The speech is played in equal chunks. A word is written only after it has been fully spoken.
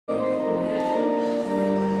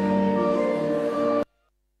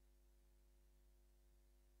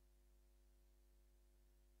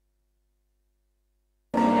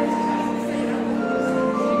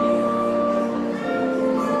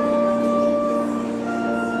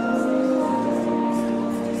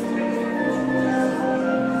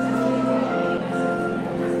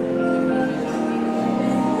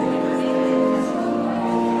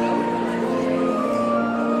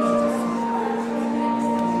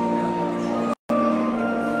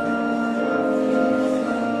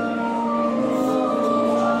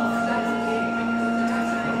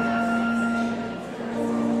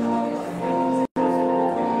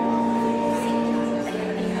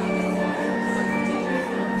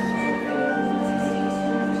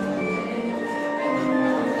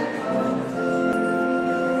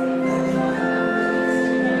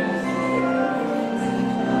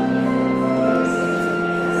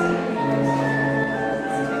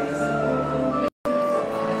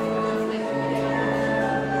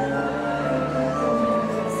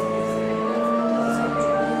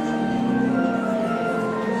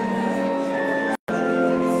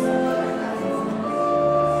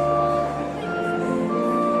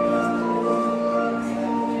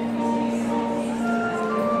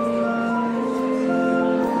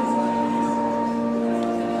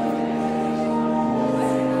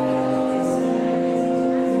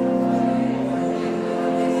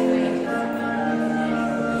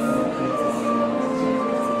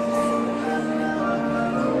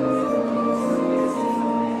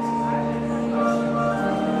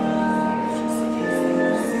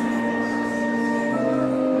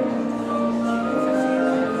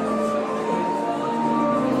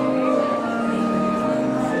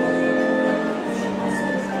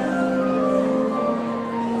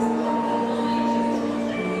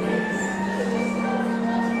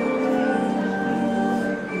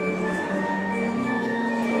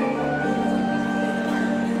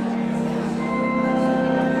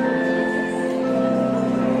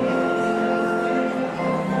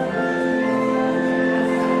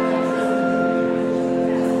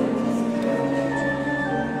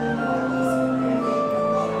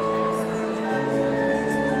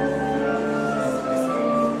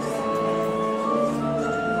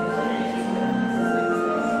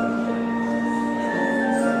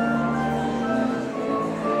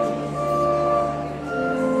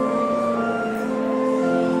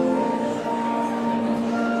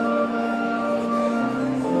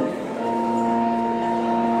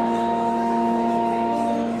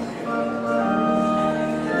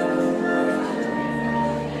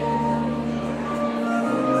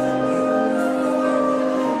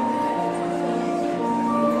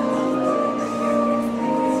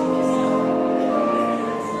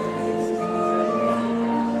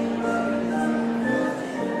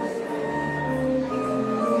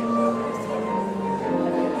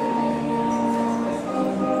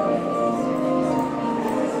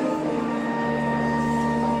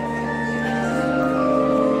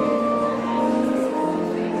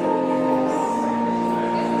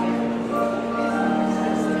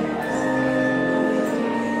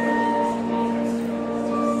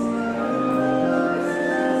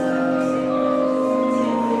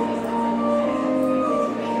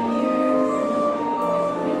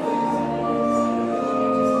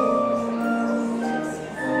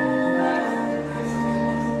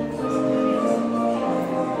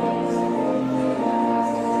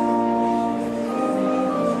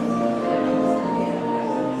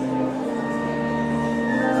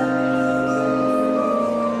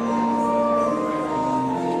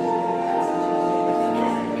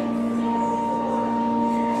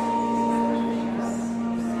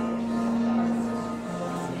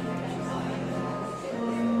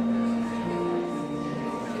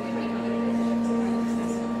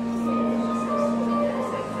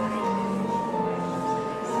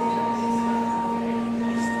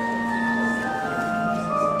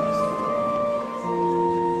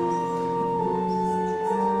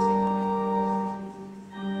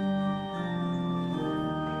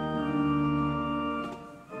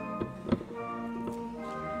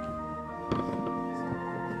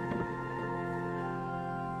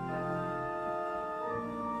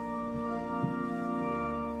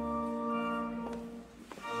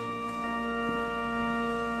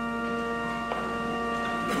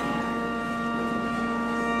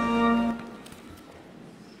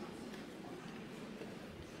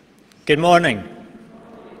Good morning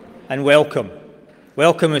and welcome.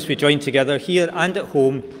 Welcome as we join together here and at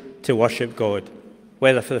home to worship God,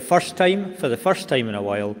 whether for the first time in a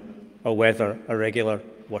while, or whether a regular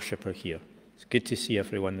worshipper here. It's good to see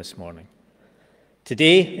everyone this morning.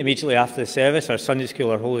 Today, immediately after the service, our Sunday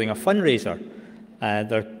school are holding a fundraiser.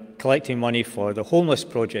 They're collecting money for the Homeless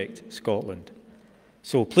Project Scotland.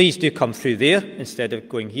 So please do come through there instead of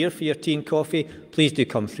going here for your tea and coffee. Please do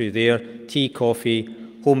come through there, tea, coffee,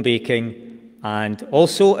 home baking, and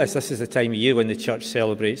also, as this is the time of year when the church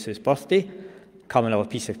celebrates its birthday, come and have a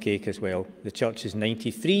piece of cake as well. The church is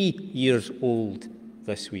 93 years old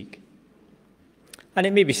this week. And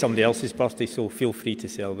it may be somebody else's birthday, so feel free to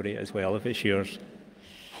celebrate as well if it's yours.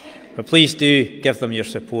 But please do give them your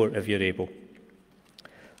support if you're able.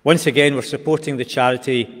 Once again, we're supporting the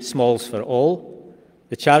charity Smalls for All.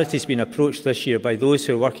 The charity's been approached this year by those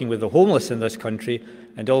who are working with the homeless in this country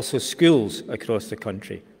and also schools across the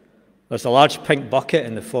country. There's a large pink bucket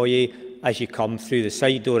in the foyer as you come through the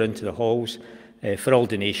side door into the halls for all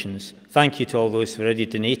donations. Thank you to all those who already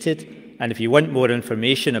donated. And if you want more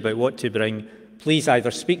information about what to bring, please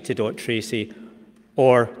either speak to Dot Tracy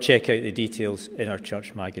or check out the details in our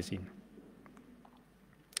church magazine.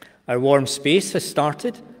 Our warm space has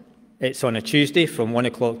started. It's on a Tuesday from 1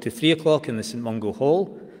 o'clock to 3 o'clock in the St Mungo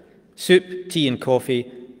Hall. Soup, tea and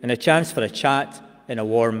coffee, and a chance for a chat in a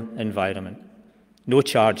warm environment. No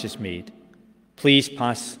charge is made. Please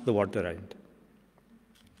pass the word around.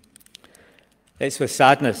 It's with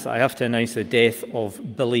sadness that I have to announce the death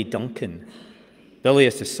of Billy Duncan. Billy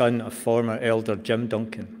is the son of former elder Jim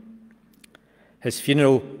Duncan. His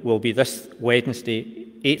funeral will be this Wednesday,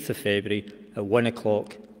 8th of February, at 1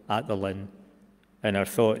 o'clock at the Lynn. And our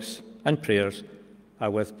thoughts and prayers are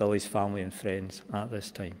with Billy's family and friends at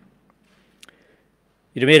this time.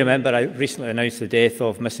 You may remember I recently announced the death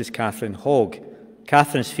of Mrs. Catherine Hogg.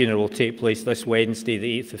 Catherine's funeral will take place this Wednesday,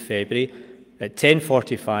 the 8th of February, at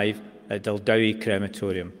 10:45 at Dildowie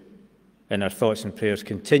Crematorium. And our thoughts and prayers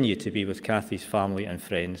continue to be with Cathy's family and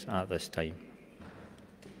friends at this time.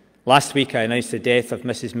 Last week I announced the death of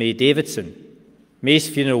Mrs. May Davidson. May's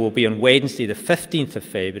funeral will be on Wednesday, the 15th of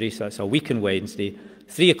February, so that's a week on Wednesday,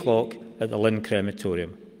 3 o'clock at the Lynn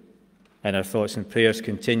Crematorium. And our thoughts and prayers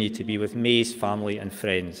continue to be with May's family and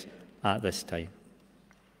friends at this time.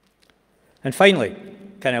 And finally,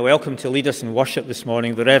 can I welcome to lead us in worship this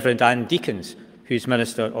morning the Reverend Anne Deacons, who's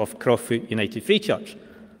Minister of Croftfoot United Free Church.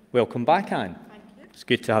 Welcome back, Anne. Thank you. It's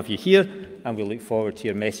good to have you here, and we look forward to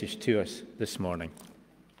your message to us this morning.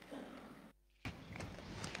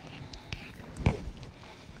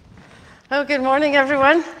 Well, good morning,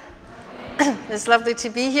 everyone. It's lovely to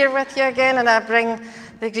be here with you again, and I bring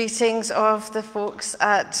the greetings of the folks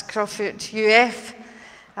at Croftfoot UF.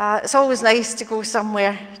 It's always nice to go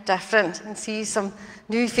somewhere different and see some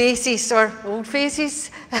new faces or old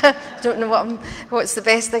faces. I don't know what's the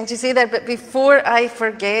best thing to say there, but before I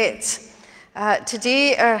forget,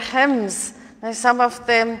 today are hymns. Now, some of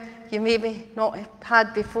them you maybe not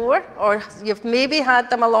had before, or you've maybe had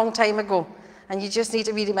them a long time ago, and you just need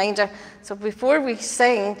a wee reminder. So before we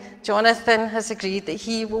sing, Jonathan has agreed that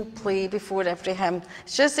he will play before every hymn.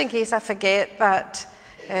 It's just in case I forget that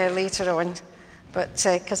later on. But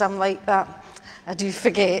because I'm like that, I do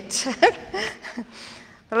forget.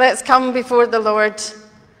 But let's come before the Lord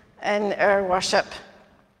in our worship.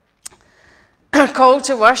 Our call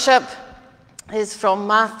to worship is from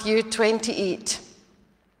Matthew 28.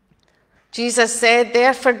 Jesus said,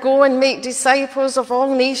 "Therefore go and make disciples of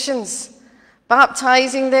all nations,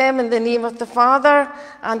 baptizing them in the name of the Father,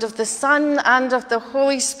 and of the Son, and of the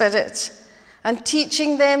Holy Spirit, and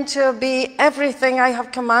teaching them to obey everything I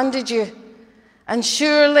have commanded you. And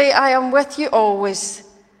surely I am with you always,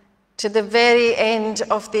 to the very end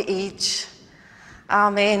of the age."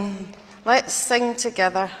 Amen. Let's sing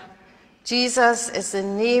together. Jesus is the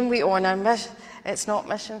name we honour. It's not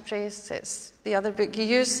Mission Praise, it's the other book you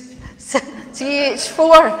use.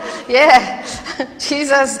 CH4, yeah.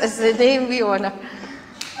 Jesus is the name we honour.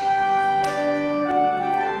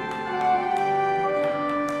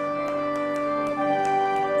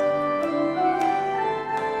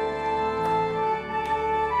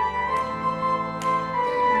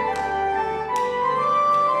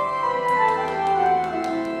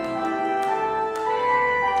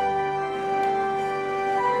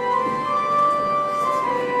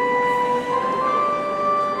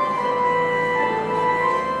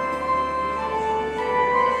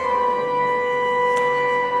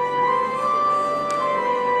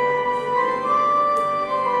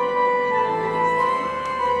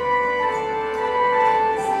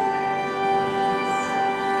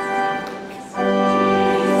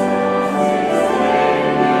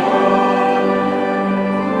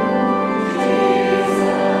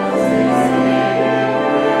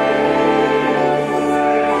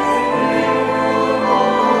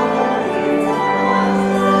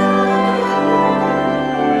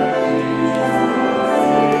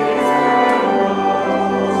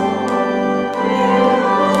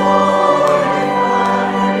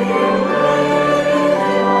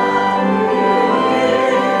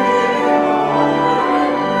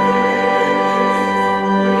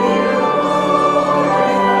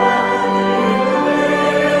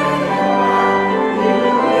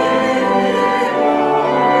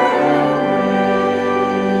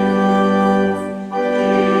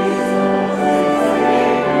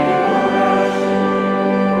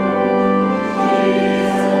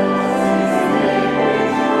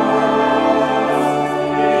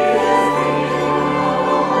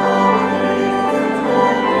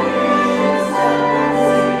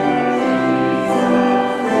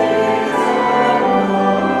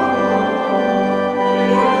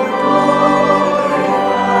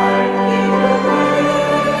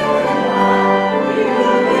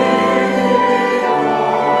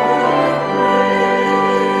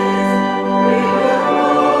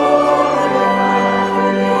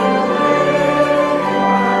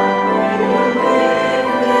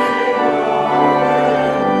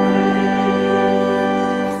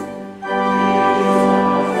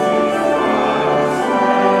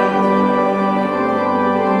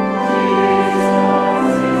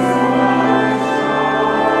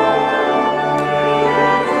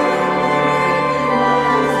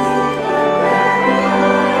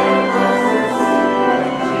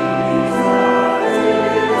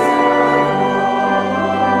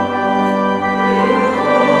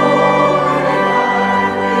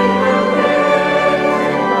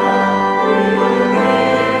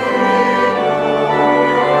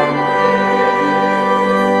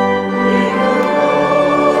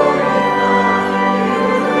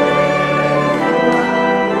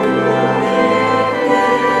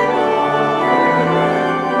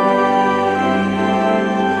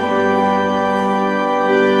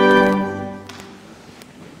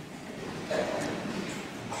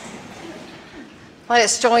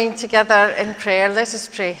 Let's join together in prayer. Let us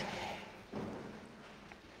pray.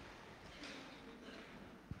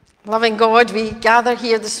 Loving God, we gather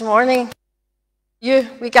here this morning.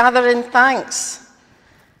 We gather in thanks.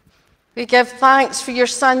 We give thanks for your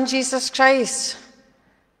Son, Jesus Christ.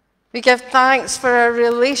 We give thanks for our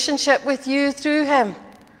relationship with you through him.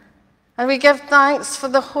 And we give thanks for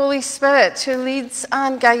the Holy Spirit who leads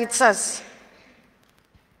and guides us.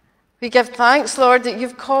 We give thanks, Lord, that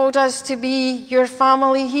you've called us to be your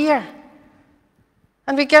family here.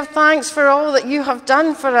 And we give thanks for all that you have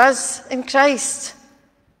done for us in Christ.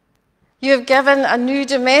 You have given a new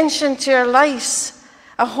dimension to our lives,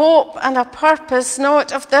 a hope and a purpose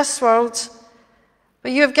not of this world,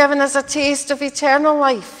 but you have given us a taste of eternal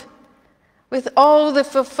life with all the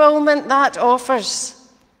fulfillment that offers.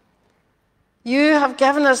 You have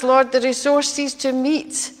given us, Lord, the resources to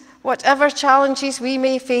meet whatever challenges we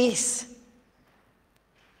may face.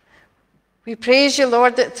 We praise you,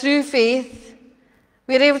 Lord, that through faith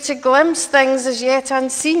we are able to glimpse things as yet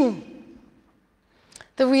unseen,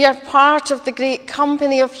 that we are part of the great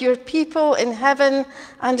company of your people in heaven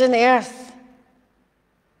and in earth,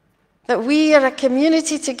 that we are a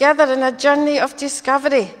community together in a journey of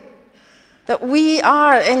discovery, that we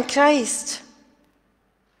are in Christ.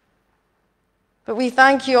 But we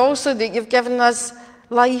thank you also that you've given us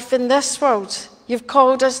life in this world. You've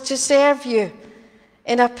called us to serve you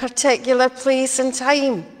in a particular place and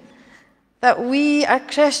time, that we are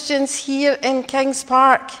Christians here in Kings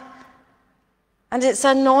Park. And it's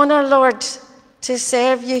an honour, Lord, to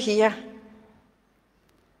serve you here.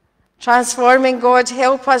 Transforming God,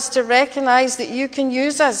 help us to recognise that you can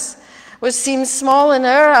use us, what seems small in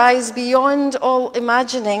our eyes beyond all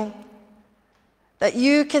imagining, that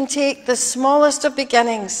you can take the smallest of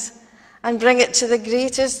beginnings and bring it to the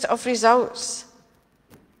greatest of results.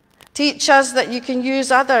 Teach us that you can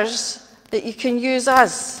use others, that you can use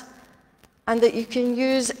us, and that you can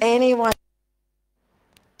use anyone.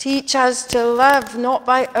 Teach us to live not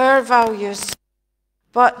by our values,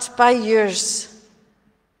 but by yours.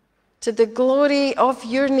 To the glory of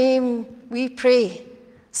your name we pray,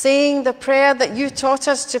 saying the prayer that you taught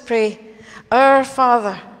us to pray. Our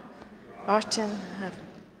Father, art in heaven,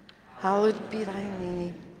 hallowed be thy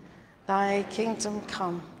name. Thy kingdom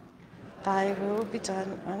come, thy will be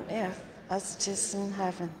done on earth as it is in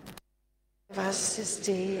heaven. Give us this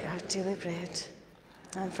day our daily bread,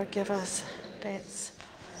 and forgive us debts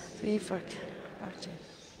we forgive our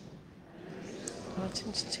debtors. Not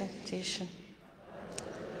into temptation,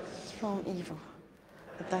 from evil.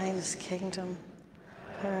 But thine is kingdom,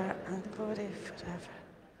 power, and glory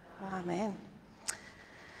forever. Amen.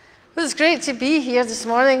 Well, it's great to be here this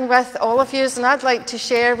morning with all of you, and I'd like to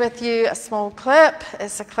share with you a small clip.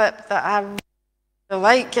 It's a clip that I really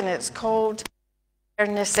like, and it's called Bare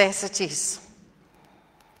Necessities.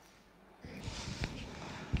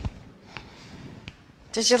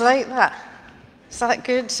 Did you like that? Is that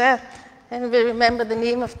good? Anybody remember the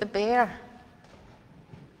name of the bear?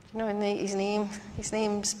 You know his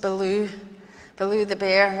name's Baloo. Baloo the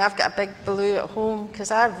bear, and I've got a big Baloo at home because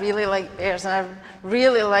I really like bears, and I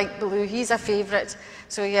really like Baloo. He's a favourite,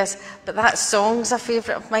 so yes, but that song's a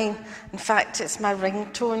favourite of mine. In fact, it's my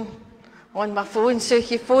ringtone on my phone, so if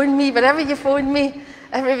you phone me, wherever you phone me,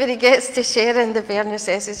 everybody gets to share in the bare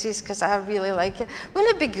necessities because I really like it.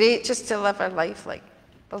 Wouldn't it be great just to live our life like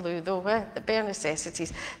Baloo, though, the bare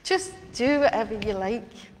necessities? Just do whatever you like.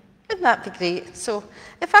 Wouldn't that be great? So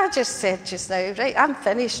if I just said just now, right, I'm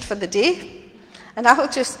finished for the day, and I'll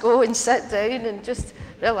just go and sit down and just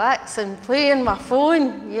relax and play on my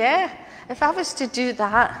phone, yeah? If I was to do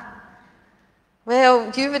that,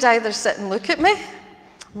 well, you would either sit and look at me,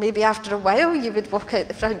 maybe after a while you would walk out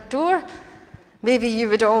the front door, maybe you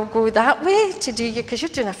would all go that way to do you, because you're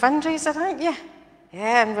doing a fundraiser, aren't you?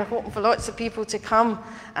 Yeah, and we're hoping for lots of people to come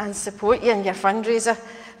and support you in your fundraiser.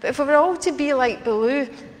 But if we were all to be like Baloo,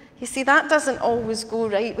 you see, that doesn't always go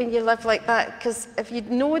right when you live like that, because if you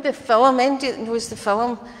know the film, anybody that knows the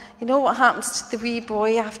film, you know what happens to the wee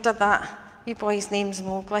boy after that. Wee boy's name's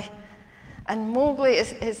Mowgli. And Mowgli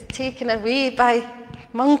is taken away by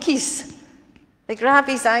monkeys. They grab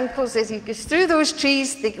his ankles as he goes through those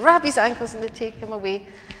trees, they grab his ankles and they take him away.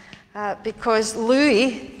 Because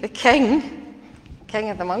Louie, the king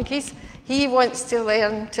of the monkeys, he wants to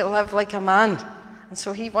learn to live like a man. And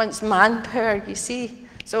so he wants manpower, you see.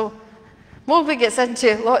 So Mowgli gets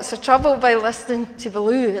into lots of trouble by listening to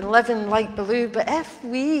Baloo and living like Baloo. But if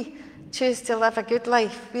we choose to live a good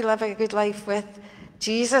life, we live a good life with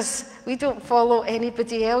Jesus. We don't follow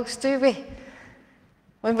anybody else, do we?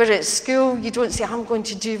 When we're at school, you don't say, I'm going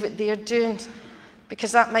to do what they're doing,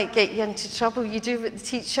 because that might get you into trouble. You do what the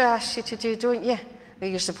teacher asks you to do, don't you? Well,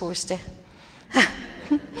 you're supposed to.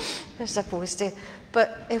 You're supposed to.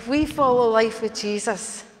 But if we follow life with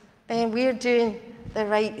Jesus, then we're doing the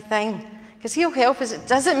right thing. Because he'll help us. It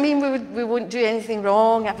doesn't mean we won't do anything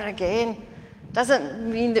wrong ever again. It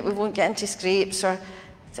doesn't mean that we won't get into scrapes or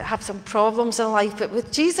to have some problems in life. But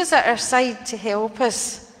with Jesus at our side to help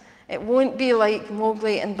us, it won't be like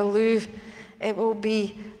Mowgli and Baloo. It will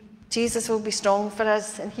be, Jesus will be strong for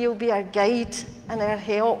us, and he'll be our guide and our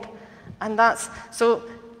help. And so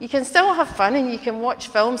you can still have fun, and you can watch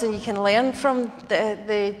films, and you can learn from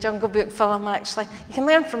the Jungle Book film, actually. You can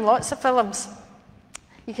learn from lots of films.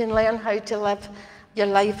 You can learn how to live your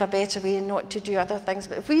life a better way and not to do other things.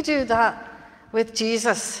 But if we do that with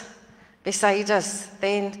Jesus beside us,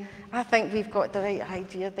 then I think we've got the right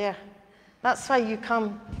idea there. That's why you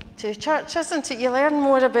come to church, isn't it? You learn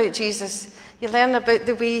more about Jesus. You learn about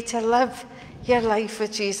the way to live your life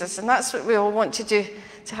with Jesus. And that's what we all want to do,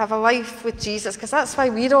 to have a life with Jesus, because that's why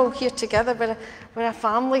we're all here together. We're a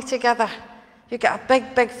family together. You've got a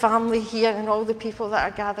big, big family here, and all the people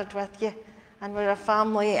that are gathered with you. And we're a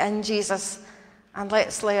family in Jesus, and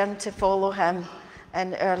let's learn to follow him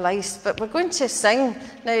in our lives. But we're going to sing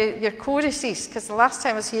now your choruses, because the last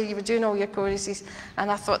time I was here you were doing all your choruses,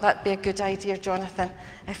 and I thought that'd be a good idea, Jonathan,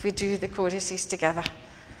 if we do the choruses together.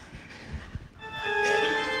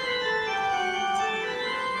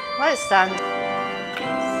 Let's stand.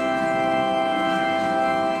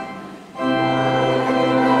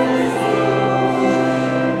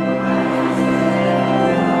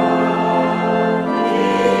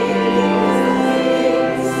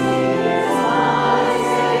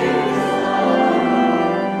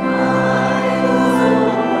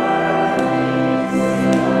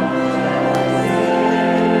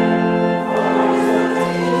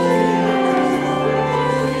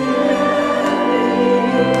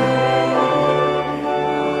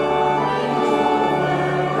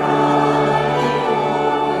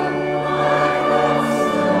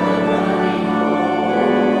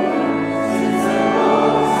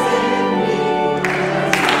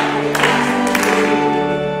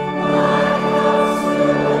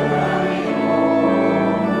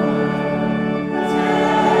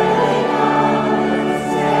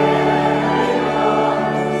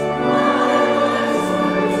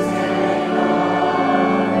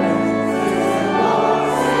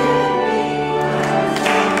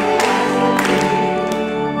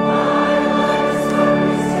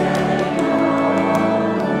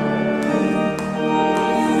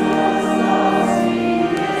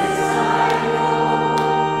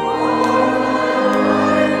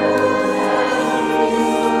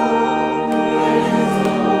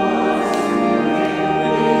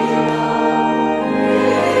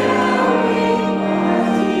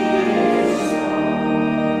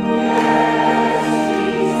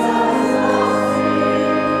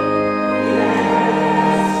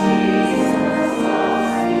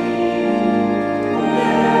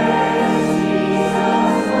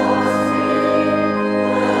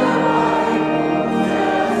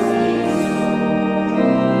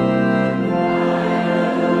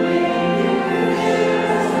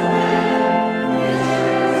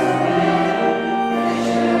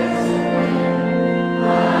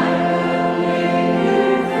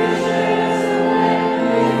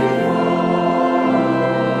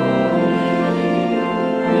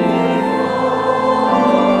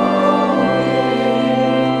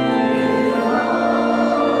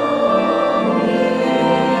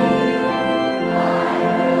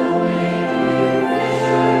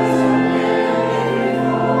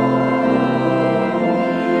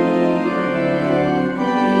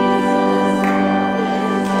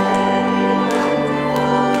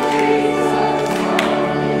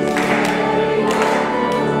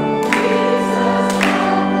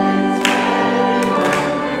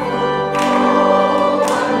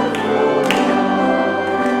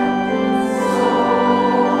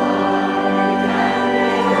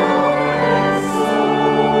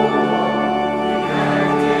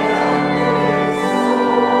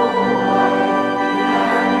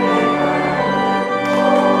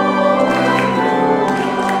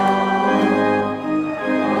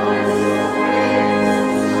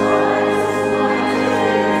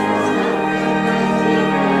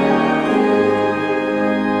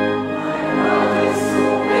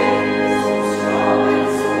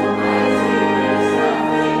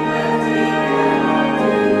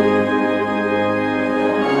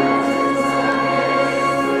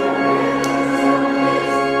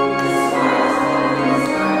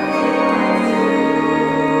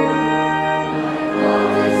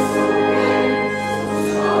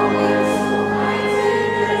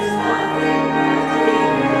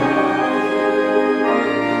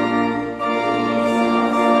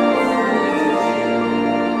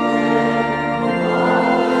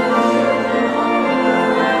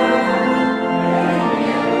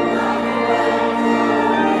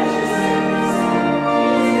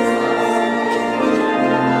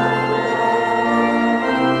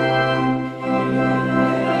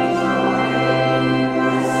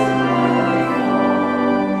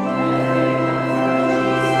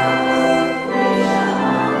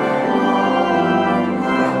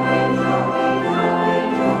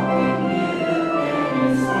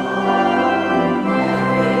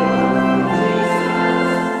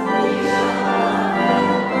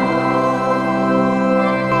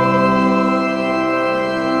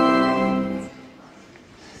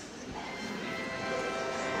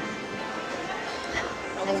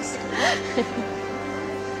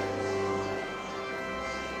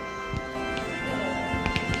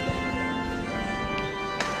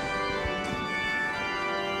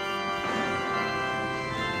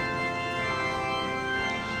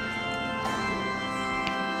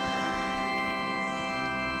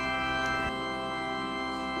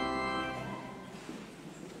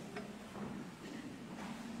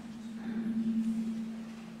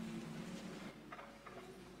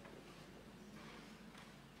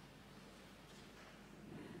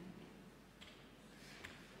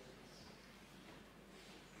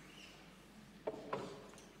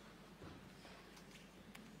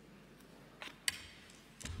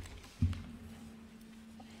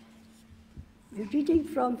 The reading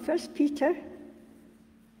from 1 Peter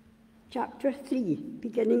chapter 3,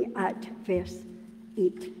 beginning at verse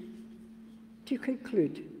 8. To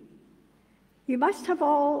conclude, you must have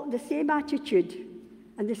all the same attitude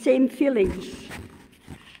and the same feelings.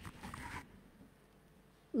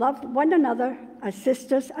 Love one another as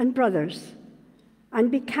sisters and brothers, and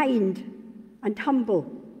be kind and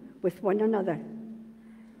humble with one another.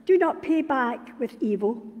 Do not pay back with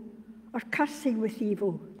evil or cursing with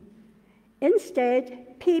evil.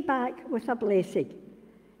 Instead, pay back with a blessing,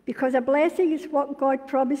 because a blessing is what God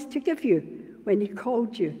promised to give you when He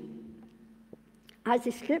called you. As the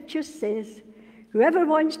scripture says, whoever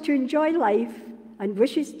wants to enjoy life and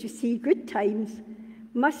wishes to see good times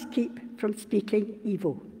must keep from speaking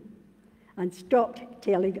evil and stop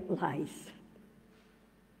telling lies.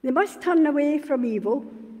 They must turn away from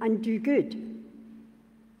evil and do good.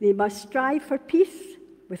 They must strive for peace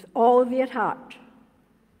with all their heart.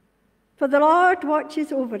 For the Lord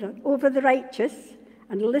watches over the righteous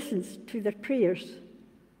and listens to their prayers,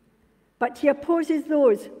 but He opposes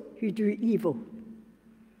those who do evil.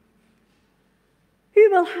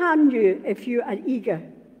 Who will harm you if you are eager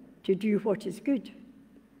to do what is good?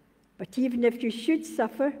 But even if you should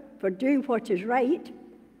suffer for doing what is right,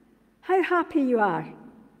 how happy you are.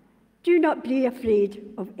 Do not be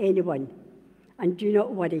afraid of anyone, and do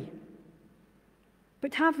not worry.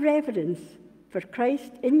 But have reverence for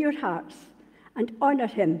Christ in your hearts and honour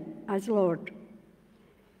Him as Lord.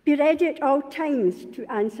 Be ready at all times to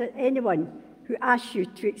answer anyone who asks you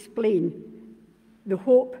to explain the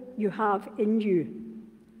hope you have in you.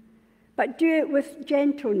 But do it with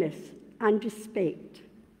gentleness and respect.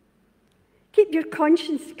 Keep your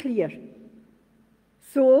conscience clear,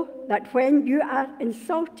 so that when you are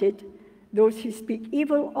insulted, those who speak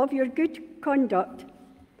evil of your good conduct,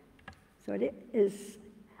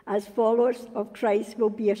 as followers of Christ, will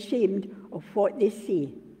be ashamed of what they say.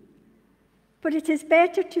 For it is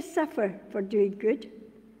better to suffer for doing good,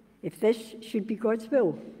 if this should be God's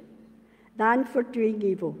will, than for doing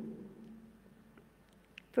evil.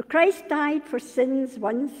 For Christ died for sins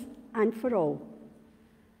once and for all,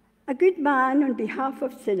 a good man on behalf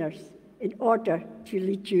of sinners, in order to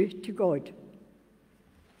lead you to God.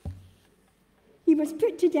 He was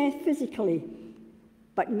put to death physically,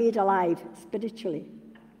 but made alive spiritually.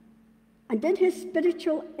 And in his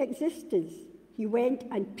spiritual existence, he went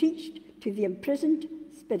and preached to the imprisoned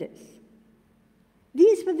spirits.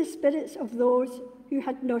 These were the spirits of those who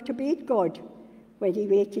had not obeyed God when He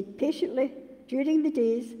waited patiently during the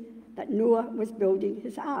days that Noah was building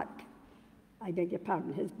his ark.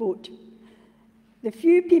 His boat. The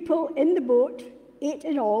few people in the boat, 8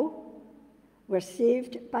 in all, were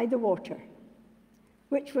saved by the water,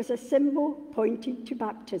 which was a symbol pointing to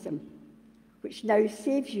baptism, which now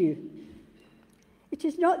saves you. It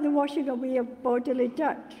is not the washing away of bodily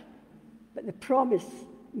dirt, but the promise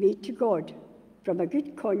made to God from a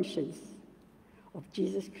good conscience of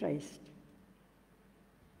Jesus Christ,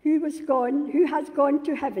 who has gone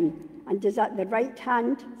to heaven and is at the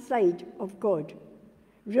right-hand side of God,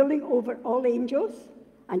 ruling over all angels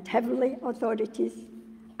and heavenly authorities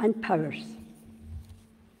and powers.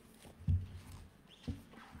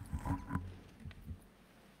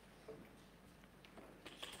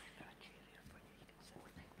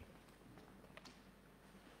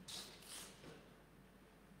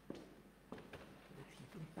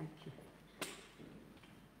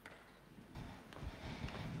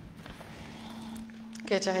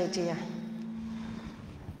 Good idea.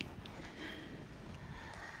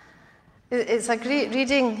 It's a great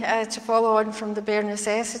reading to follow on from the bare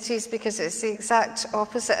necessities, because it's the exact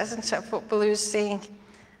opposite, isn't it, of what Baloo's saying.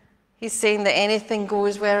 He's saying that anything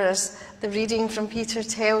goes, whereas the reading from Peter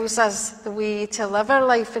tells us the way to live our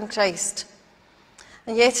life in Christ.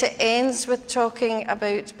 And yet it ends with talking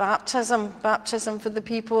about baptism for the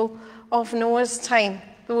people of Noah's time,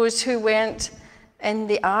 those who weren't in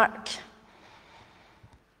the ark.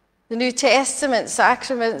 The New Testament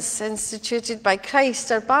sacraments instituted by Christ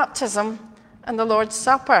are baptism and the Lord's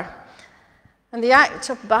Supper. And the act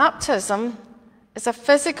of baptism is a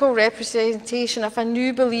physical representation of a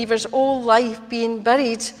new believer's old life being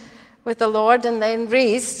buried with the Lord and then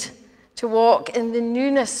raised to walk in the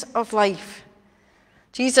newness of life.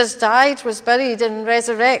 Jesus died, was buried, and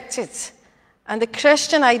resurrected. And the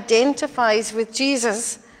Christian identifies with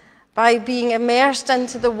Jesus by being immersed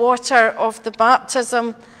into the water of the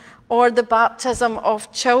baptism, or the baptism of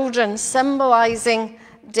children, symbolizing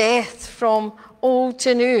death from old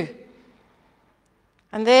to new.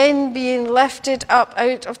 And then being lifted up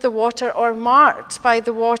out of the water, or marked by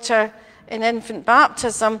the water in infant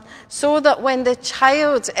baptism, so that when the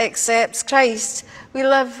child accepts Christ, we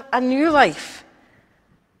live a new life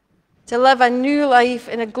to live a new life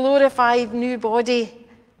in a glorified new body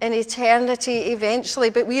in eternity eventually.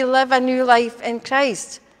 But we live a new life in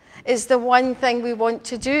Christ. It's the one thing we want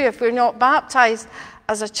to do. If we're not baptized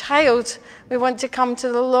as a child, we want to come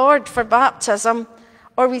to the Lord for baptism,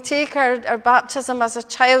 or we take our baptism as a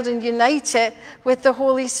child and unite it with the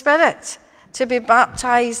Holy Spirit to be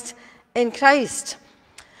baptized in Christ.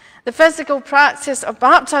 The physical practice of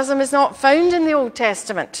baptism is not found in the Old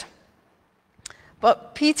Testament,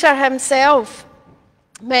 but Peter himself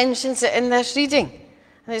mentions it in this reading.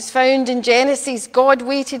 And it's found in Genesis. God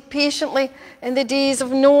waited patiently in the days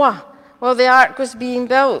of Noah while the ark was being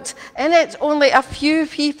built. In it, only a few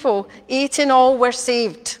people, 8 in all, were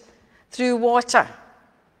saved through water.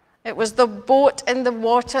 It was the boat in the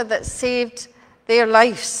water that saved their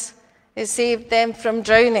lives. It saved them from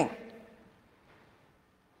drowning.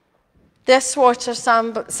 This water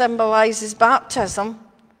symbolizes baptism.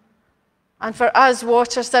 And for us,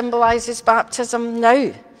 water symbolizes baptism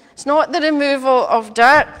now. It's not the removal of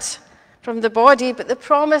dirt from the body, but the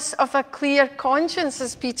promise of a clear conscience,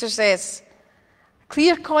 as Peter says. A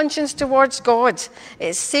clear conscience towards God.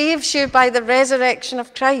 It saves you by the resurrection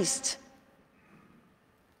of Christ.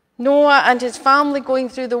 Noah and his family going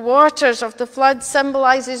through the waters of the flood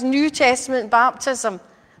symbolizes New Testament baptism.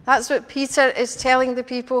 That's what Peter is telling the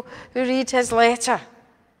people who read his letter.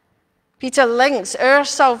 Peter links our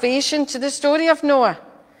salvation to the story of Noah,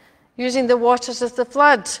 using the waters of the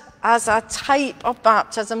flood as a type of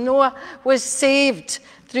baptism. Noah was saved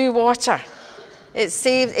through water. It's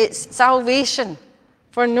salvation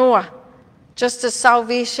for Noah, just as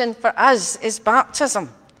salvation for us is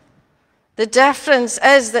baptism. The difference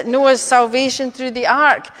is that Noah's salvation through the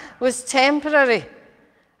ark was temporary,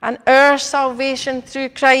 and our salvation through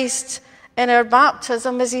Christ in our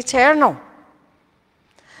baptism is eternal.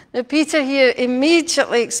 Now, Peter here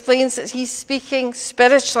immediately explains that he's speaking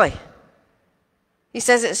spiritually. He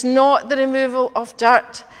says it's not the removal of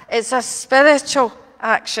dirt. It's a spiritual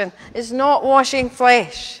action. It's not washing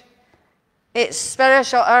flesh. It's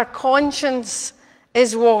spiritual. Our conscience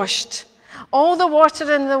is washed. All the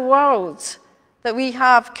water in the world that we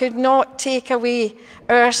have could not take away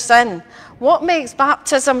our sin. What makes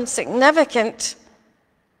baptism significant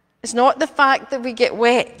is not the fact that we get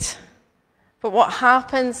wet, but what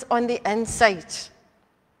happens on the inside.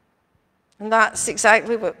 And that's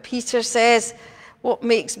exactly what Peter says. What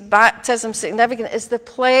makes baptism significant is the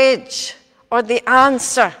pledge or the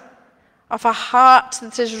answer of a heart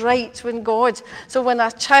that is right with God. So when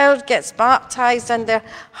a child gets baptized and their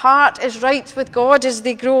heart is right with God as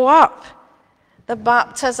they grow up, the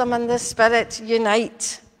baptism and the Spirit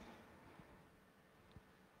unite.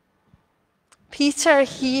 Peter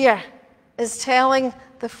here is telling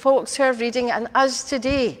the folks who are reading and us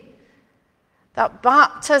today that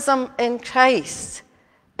baptism in Christ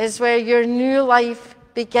is where your new life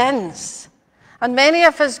begins. And many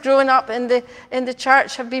of us growing up in the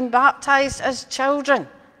church have been baptized as children.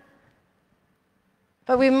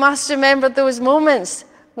 But we must remember those moments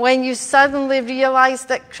when you suddenly realize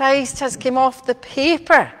that Christ has come off the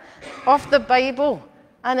paper of the Bible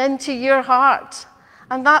and into your heart.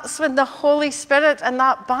 And that's when the Holy Spirit and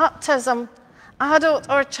that baptism, adult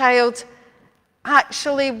or child,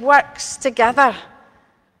 actually works together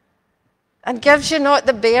and gives you not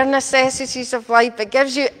the bare necessities of life, but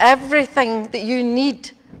gives you everything that you need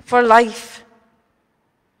for life.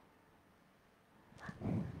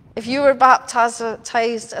 If you were baptized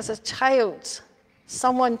as a child,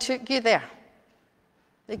 someone took you there.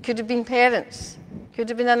 It could have been parents, could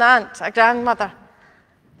have been an aunt, a grandmother.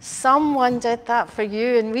 Someone did that for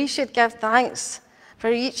you, and we should give thanks for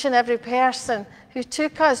each and every person who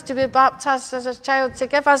took us to be baptized as a child, to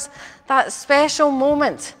give us that special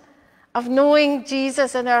moment of knowing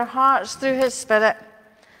Jesus in our hearts through his Spirit.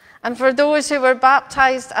 And for those who were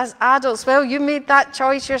baptized as adults, well, you made that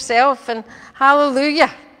choice yourself, and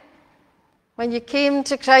hallelujah. When you came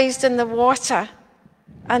to Christ in the water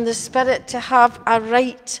and the Spirit to have a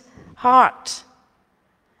right heart.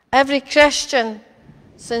 Every Christian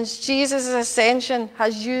since Jesus' ascension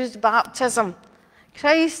has used baptism,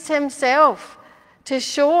 Christ himself, to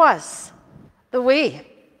show us the way.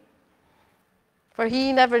 For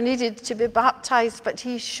he never needed to be baptized, but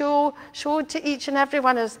he showed to each and every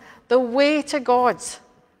one of us the way to God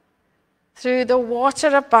through the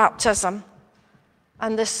water of baptism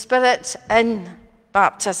and the Spirit in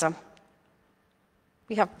baptism.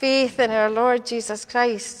 We have faith in our Lord Jesus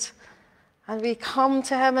Christ, and we come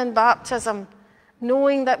to him in baptism,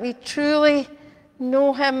 knowing that we truly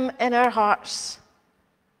know him in our hearts.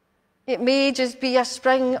 It may just be a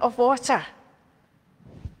spring of water,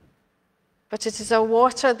 but it is a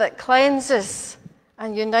water that cleanses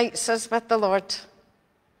and unites us with the Lord.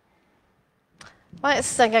 Let's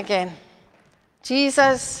sing again.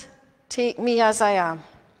 Jesus, take me as I am.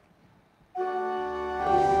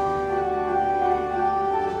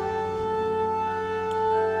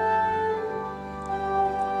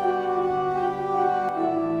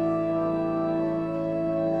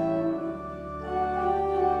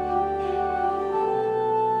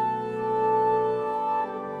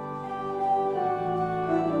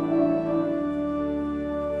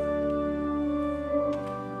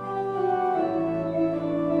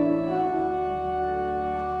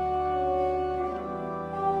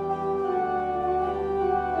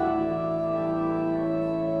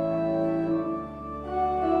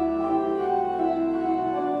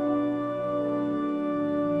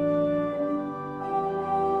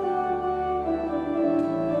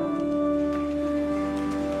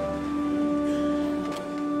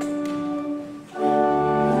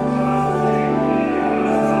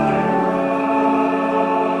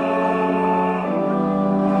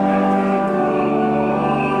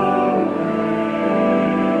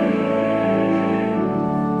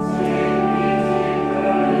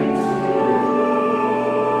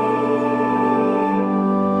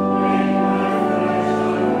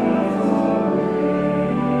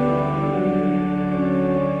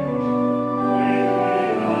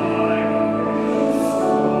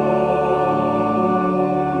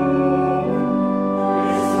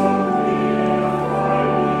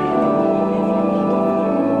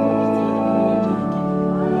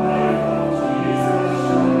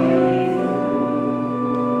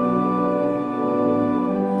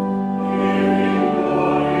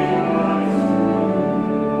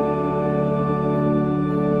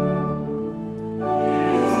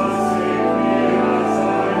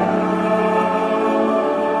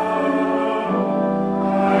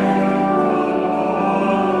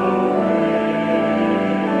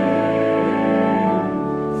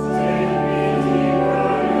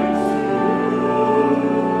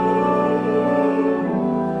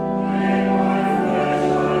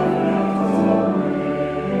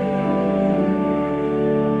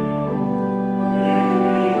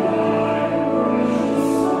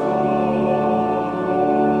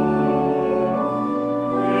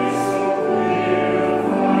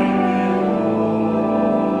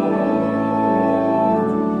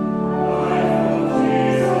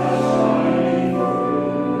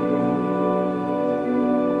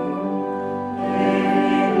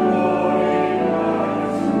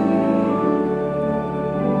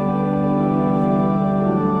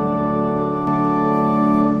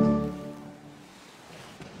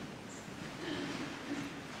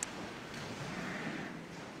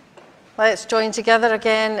 Let's join together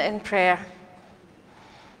again in prayer.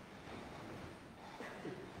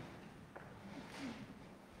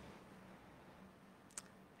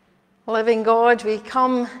 Living God, we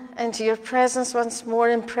come into your presence once more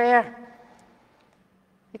in prayer.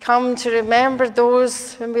 We come to remember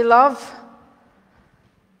those whom we love.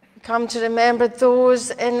 We come to remember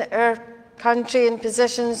those in our country in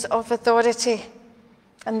positions of authority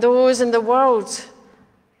and those in the world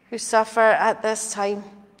who suffer at this time.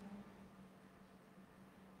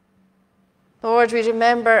 Lord, we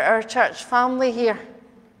remember our church family here,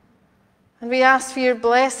 and we ask for your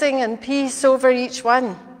blessing and peace over each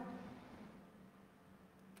one.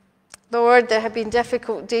 Lord, there have been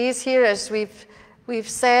difficult days here as we've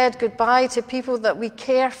said goodbye to people that we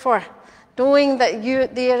care for, knowing that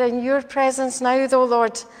they are in your presence now, though,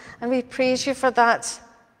 Lord, and we praise you for that.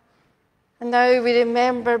 And now we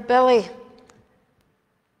remember Billy.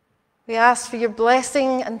 We ask for your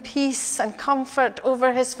blessing and peace and comfort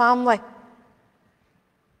over his family.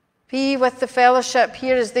 Be with the fellowship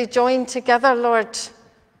here as they join together, Lord,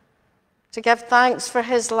 to give thanks for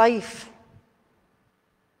his life.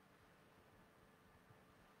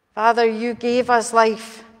 Father, you gave us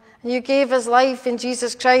life, and you gave us life in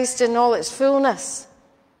Jesus Christ in all its fullness.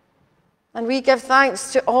 And we give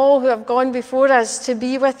thanks to all who have gone before us to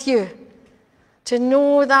be with you, to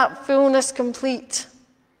know that fullness complete.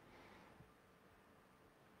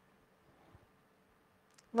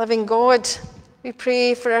 Living God, we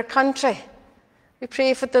pray for our country. We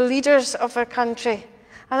pray for the leaders of our country.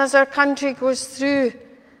 And as our country goes through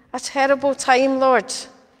a terrible time, Lord,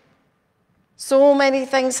 so many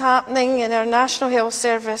things happening in our National Health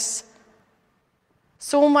Service,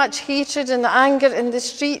 so much hatred and anger in the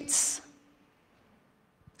streets,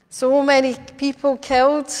 so many people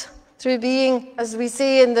killed through being, as we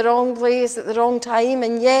say, in the wrong place at the wrong time.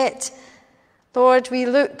 And yet, Lord, we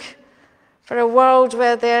look for a world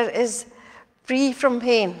where there is free from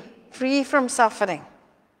pain, free from suffering.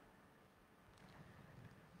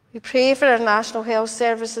 We pray for our National Health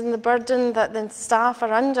Service and the burden that the staff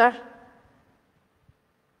are under.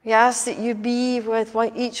 We ask that you be with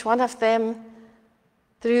each one of them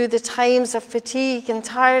through the times of fatigue and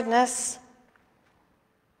tiredness.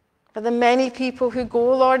 For the many people who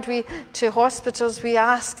go, Lord, to hospitals, we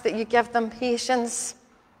ask that you give them patience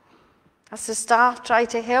as the staff try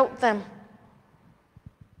to help them.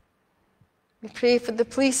 We pray for the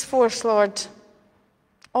police force, Lord,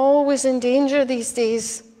 always in danger these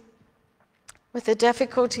days with the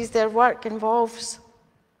difficulties their work involves.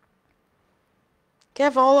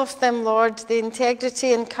 Give all of them, Lord, the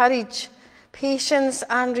integrity and courage, patience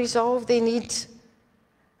and resolve they need,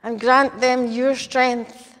 and grant them your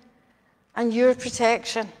strength and your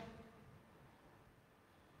protection.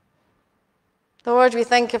 Lord, we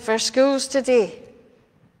think of our schools today.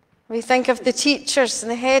 We think of the teachers and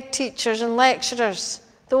the head teachers and lecturers,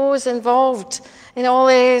 those involved in all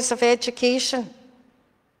areas of education.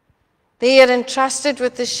 They are entrusted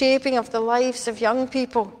with the shaping of the lives of young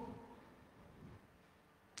people.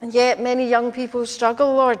 And yet many young people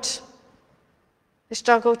struggle, Lord. They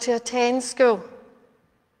struggle to attend school.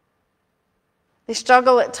 They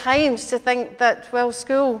struggle at times to think that, well,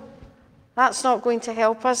 school, that's not going to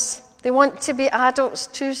help us. They want to be adults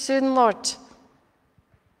too soon, Lord.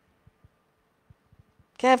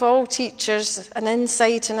 Give all teachers an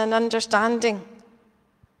insight and an understanding.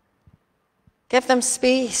 Give them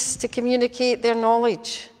space to communicate their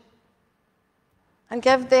knowledge. And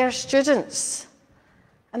give their students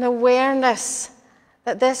an awareness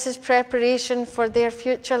that this is preparation for their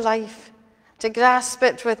future life, to grasp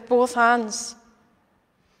it with both hands.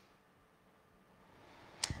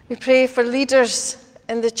 We pray for leaders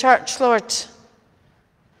in the church, Lord,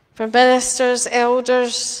 for ministers,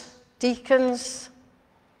 elders, deacons,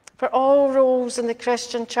 for all roles in the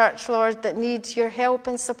Christian church, Lord, that need your help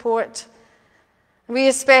and support. We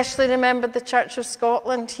especially remember the Church of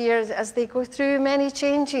Scotland here as they go through many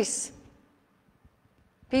changes.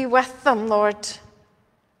 Be with them, Lord,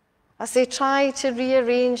 as they try to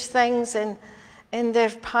rearrange things in their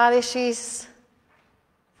parishes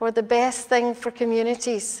for the best thing for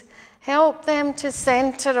communities. Help them to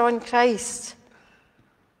centre on Christ,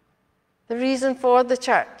 the reason for the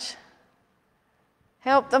church.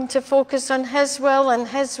 Help them to focus on his will and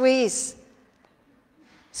his ways,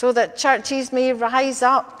 so that churches may rise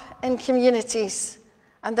up in communities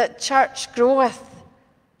and that church groweth,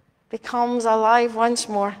 becomes alive once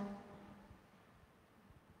more.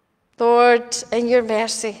 Lord, in your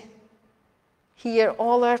mercy, hear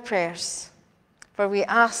all our prayers, for we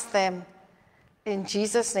ask them in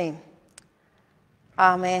Jesus' name.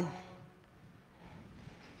 Amen.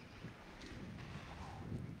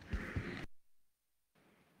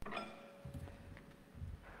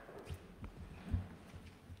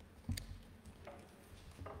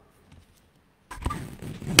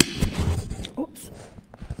 Oops.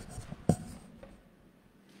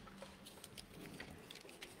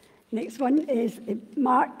 Next one is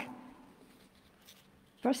Mark,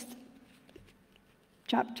 first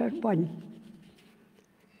chapter 1.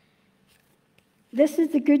 This is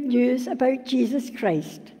the good news about Jesus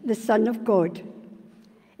Christ, the Son of God.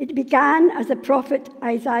 It began as the prophet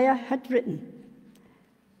Isaiah had written.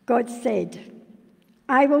 God said,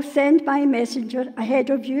 I will send my messenger ahead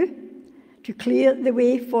of you to clear the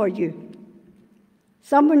way for you.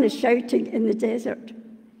 Someone is shouting in the desert,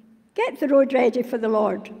 get the road ready for the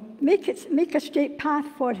Lord. Make a straight path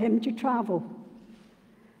for him to travel.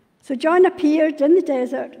 So John appeared in the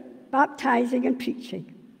desert, baptizing and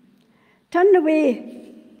preaching. Turn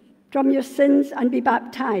away from your sins and be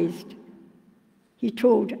baptized, he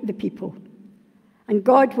told the people, and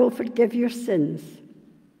God will forgive your sins.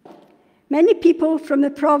 Many people from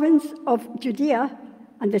the province of Judea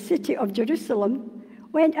and the city of Jerusalem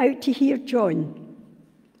went out to hear John.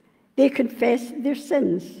 They confessed their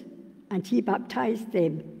sins, and he baptized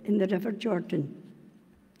them in the river Jordan.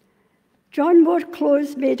 John wore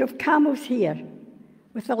clothes made of camel's hair,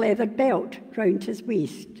 with a leather belt round his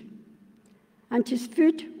waist, and his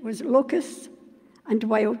food was locusts and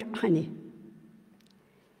wild honey.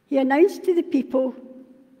 He announced to the people,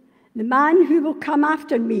 the man who will come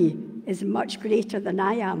after me is much greater than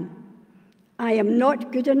I am. I am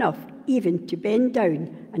not good enough even to bend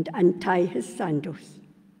down and untie his sandals.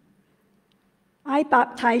 I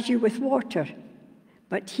baptize you with water,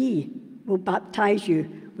 but he will baptize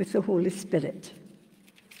you with the Holy Spirit.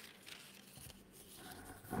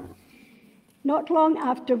 Not long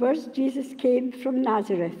afterwards, Jesus came from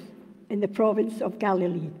Nazareth in the province of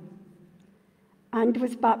Galilee and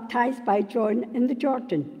was baptized by John in the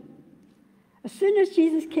Jordan. As soon as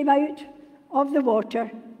Jesus came out of the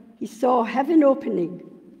water, he saw heaven opening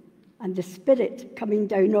and the Spirit coming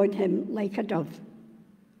down on him like a dove.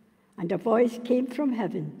 And a voice came from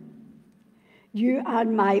heaven, "You are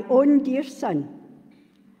my own dear Son.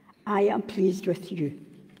 I am pleased with you."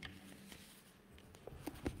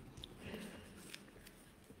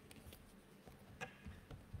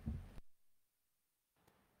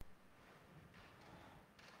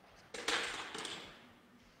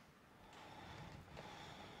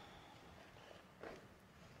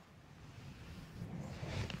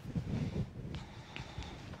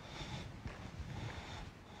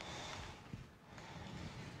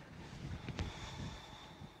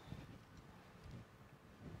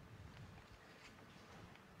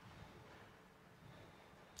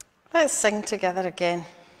 Let's sing together again.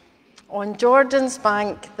 On Jordan's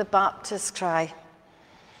bank, the Baptists cry.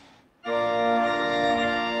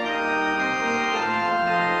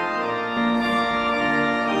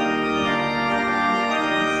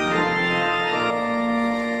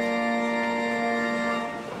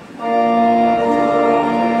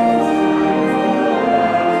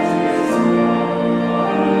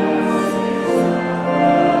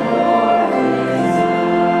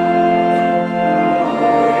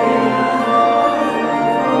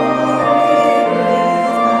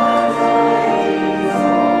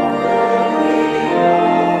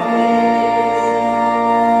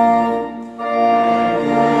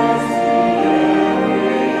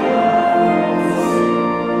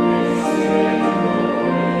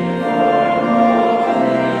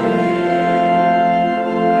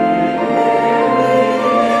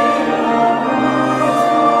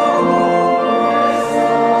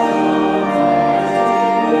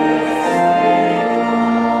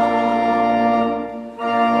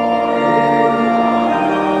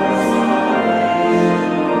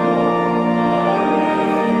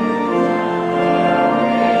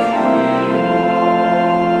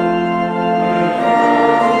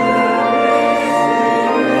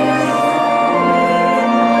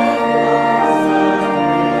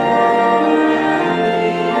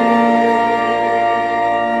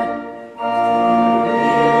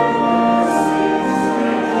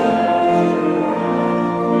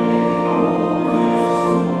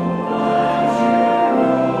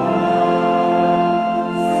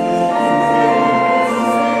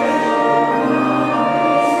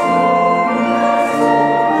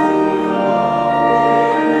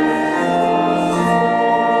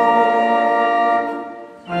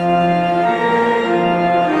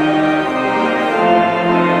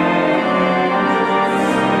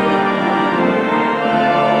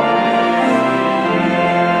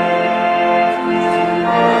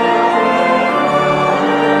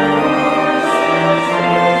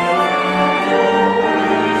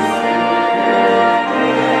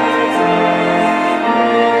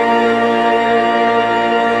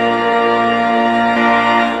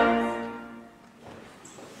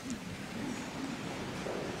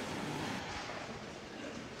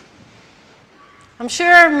 I'm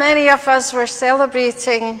sure many of us were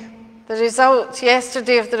celebrating the result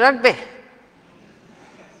yesterday of the rugby.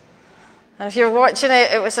 And if you're watching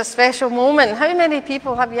it, it was a special moment. How many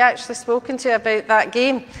people have you actually spoken to about that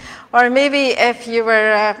game? Or maybe if you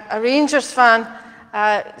were a Rangers fan,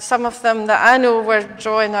 some of them that I know were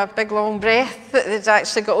drawing a big long breath that they'd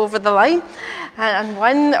actually got over the line and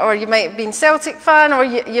won. Or you might have been Celtic fan, or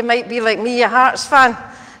you might be like me, a Hearts fan,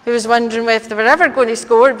 who was wondering if they were ever going to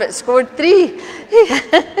score, but scored 3.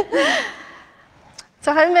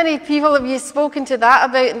 So how many people have you spoken to that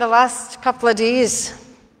about in the last couple of days?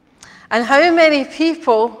 And how many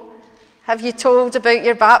people have you told about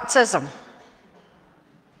your baptism?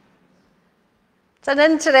 It's an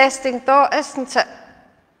interesting thought, isn't it?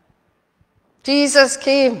 Jesus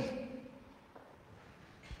came.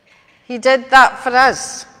 He did that for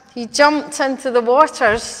us. He jumped into the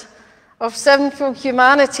waters of sinful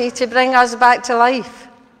humanity to bring us back to life.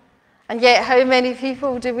 And yet, how many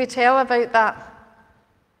people do we tell about that?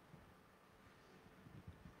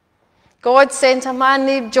 God sent a man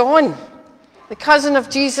named John. The cousin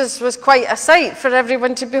of Jesus was quite a sight for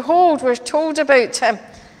everyone to behold. We're told about him.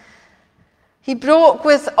 He broke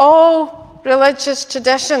with all religious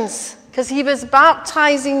traditions because he was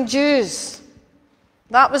baptizing Jews.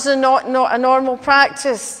 That was not a normal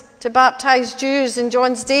practice to baptize Jews in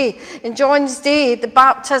John's day. In John's day, the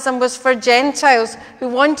baptism was for Gentiles who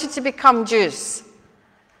wanted to become Jews.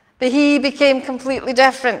 But he became completely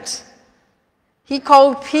different. He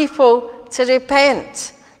called people to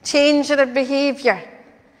repent, change their behavior.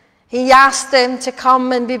 He asked them to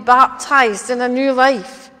come and be baptized in a new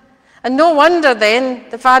life. And no wonder then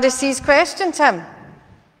the Pharisees questioned him.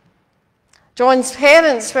 John's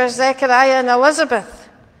parents were Zechariah and Elizabeth.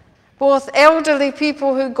 both elderly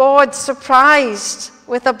people who God surprised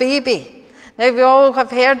with a baby. Now, we all have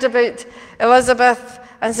heard about Elizabeth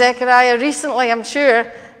and Zechariah recently, I'm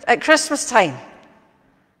sure, at Christmas time.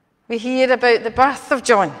 We hear about the birth of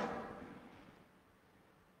John.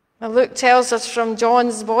 Now, Luke tells us from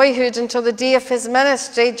John's boyhood until the day of his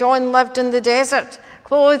ministry, John lived in the desert,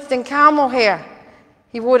 clothed in camel hair.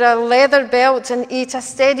 He wore a leather belt and ate a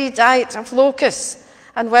steady diet of locusts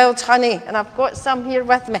and wild honey. And I've got some here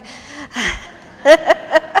with me.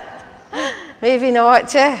 Maybe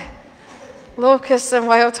not, locusts and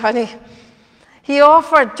wild honey.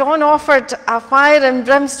 John offered a fire and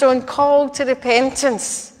brimstone call to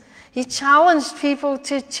repentance. He challenged people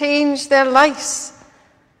to change their lives,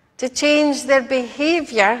 to change their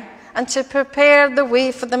behavior, and to prepare the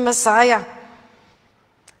way for the Messiah.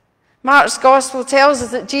 Mark's Gospel tells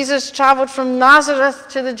us that Jesus traveled from Nazareth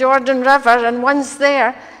to the Jordan River, and once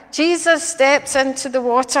there, Jesus steps into the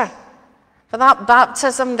water for that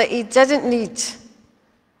baptism that he didn't need.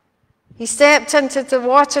 He stepped into the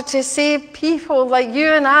water to save people like you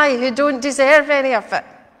and I who don't deserve any of it.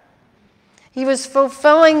 He was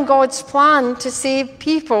fulfilling God's plan to save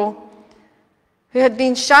people who had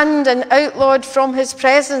been shunned and outlawed from his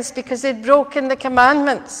presence because they'd broken the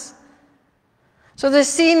commandments. So the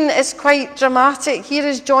scene is quite dramatic. Here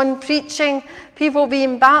is John preaching, people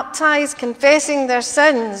being baptized, confessing their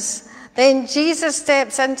sins. Then Jesus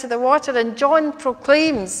steps into the water and John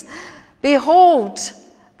proclaims, "Behold,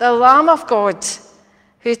 the Lamb of God,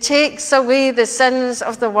 who takes away the sins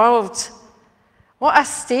of the world." What a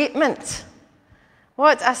statement.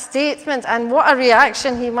 What a statement, and what a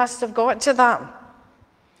reaction he must have got to that.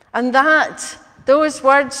 And those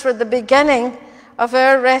words were the beginning of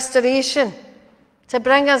our restoration, to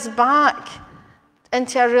bring us back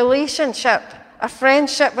into a relationship, a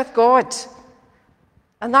friendship with God.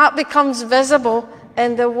 And that becomes visible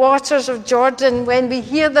in the waters of Jordan when we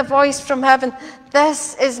hear the voice from heaven,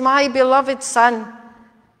 "This is my beloved Son,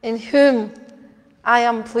 in whom I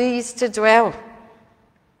am pleased to dwell.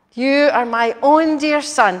 You are my own dear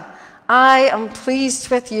Son. I am pleased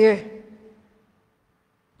with you."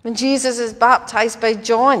 When Jesus is baptized by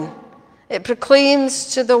John, it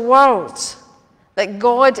proclaims to the world that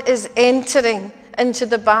God is entering into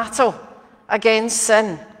the battle against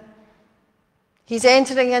sin. He's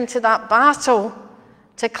entering into that battle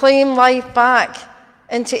to claim life back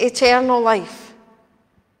into eternal life.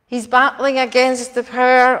 He's battling against the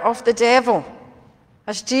power of the devil,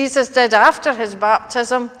 as Jesus did after his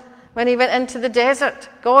baptism when he went into the desert.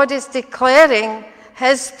 God is declaring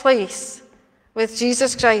his place with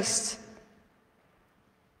Jesus Christ.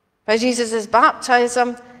 By Jesus'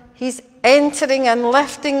 baptism, he's entering and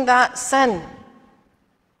lifting that sin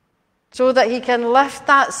so that he can lift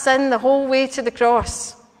that sin the whole way to the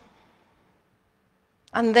cross.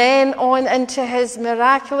 And then on into his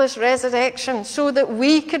miraculous resurrection so that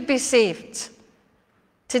we could be saved.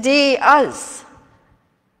 Today, us.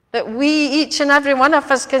 That we, each and every one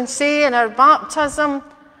of us, can say in our baptism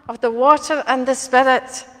of the water and the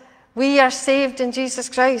Spirit, we are saved in Jesus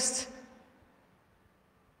Christ.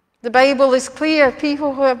 The Bible is clear.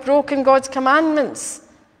 People who have broken God's commandments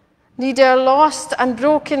need our lost and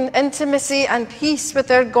broken intimacy and peace with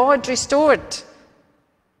their God restored.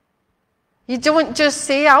 You don't just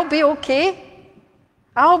say, "I'll be okay.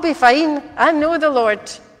 I'll be fine. I know the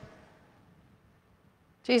Lord."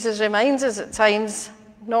 Jesus reminds us at times,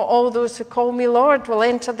 "Not all those who call me Lord will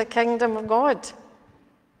enter the kingdom of God."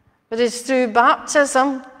 But it's through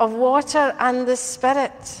baptism of water and the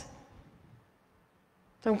Spirit.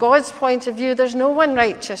 From God's point of view, there's no one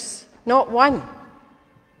righteous, not one.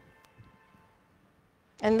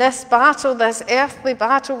 In this battle, this earthly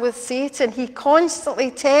battle with Satan, he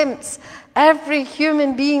constantly tempts every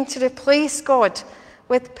human being to replace God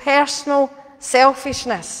with personal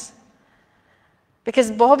selfishness.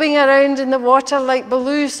 Because bobbing around in the water like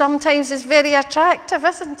Baloo sometimes is very attractive,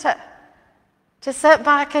 isn't it? To sit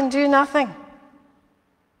back and do nothing.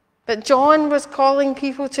 But John was calling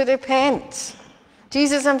people to repent.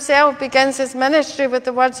 Jesus himself begins his ministry with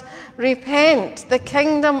the words, "Repent, the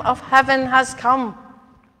kingdom of heaven has come."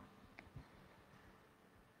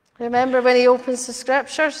 Remember when he opens the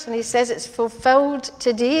scriptures and he says it's fulfilled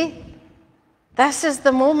today? This is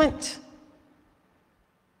the moment.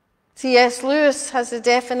 C.S. Lewis has a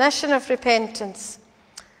definition of repentance.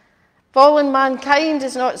 Fallen mankind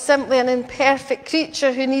is not simply an imperfect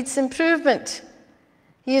creature who needs improvement.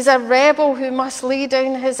 He is a rebel who must lay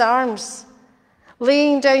down his arms.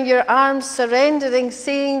 Laying down your arms, surrendering,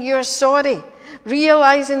 saying you're sorry,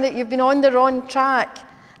 realizing that you've been on the wrong track,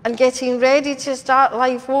 and getting ready to start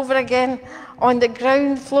life over again on the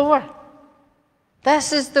ground floor.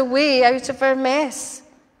 This is the way out of our mess.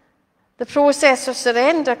 The process of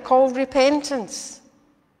surrender called repentance.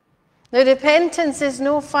 Now, repentance is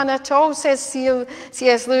no fun at all, says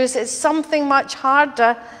C.S. Lewis. It's something much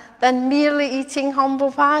harder than merely eating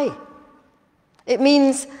humble pie. It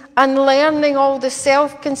means unlearning all the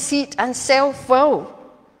self-conceit and self-will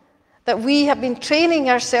that we have been training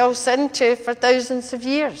ourselves into for thousands of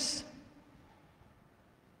years.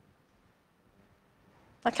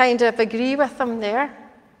 I kind of agree with them there.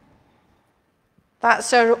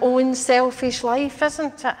 That's our own selfish life,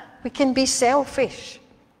 isn't it? We can be selfish.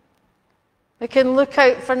 We can look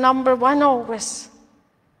out for number one always.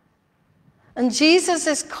 And Jesus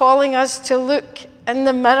is calling us to look in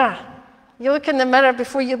the mirror. You look in the mirror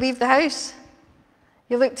before you leave the house.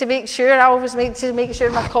 You look to make sure, I always make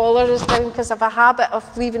sure my collar is down because I have a habit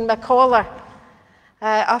of leaving my collar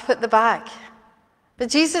up at the back. But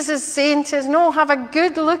Jesus is saying to us, no, have a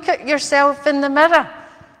good look at yourself in the mirror.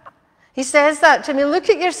 He says that to me, look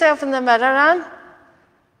at yourself in the mirror, Anne.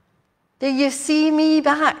 Do you see me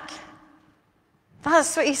back?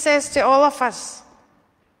 That's what he says to all of us.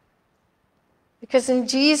 Because in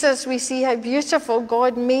Jesus we see how beautiful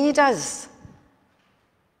God made us.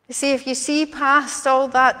 You see, if you see past all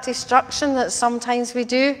that destruction that sometimes we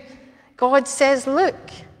do, God says, look,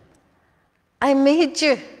 I made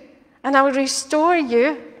you and I will restore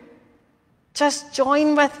you. Just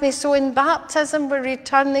join with me. So in baptism, we're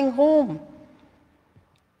returning home.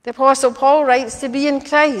 The Apostle Paul writes, to be in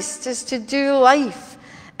Christ is to do life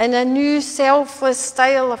in a new selfless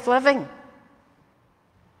style of living.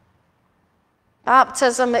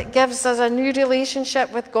 Baptism, it gives us a new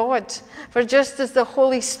relationship with God. For just as the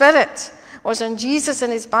Holy Spirit was in Jesus in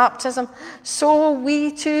his baptism, so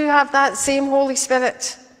we too have that same Holy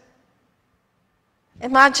Spirit.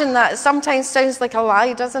 Imagine that. It sometimes sounds like a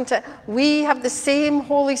lie, doesn't it? We have the same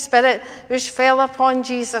Holy Spirit which fell upon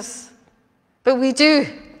Jesus. But we do,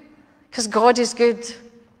 because God is good.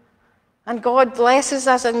 And God blesses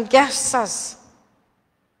us and gifts us.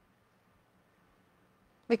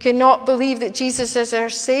 We could not believe that Jesus is our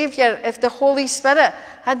Saviour if the Holy Spirit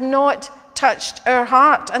had not touched our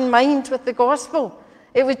heart and mind with the gospel.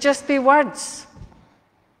 It would just be words.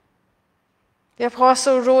 The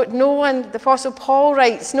Apostle Paul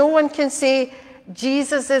writes, no one can say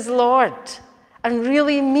Jesus is Lord and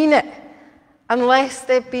really mean it unless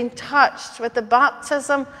they've been touched with the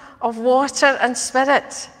baptism of water and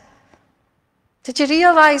Spirit. Did you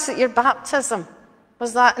realize that your baptism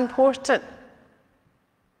was that important?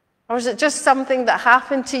 Or is it just something that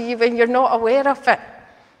happened to you when you're not aware of it?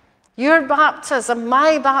 Your baptism,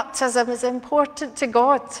 my baptism, is important to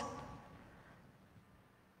God.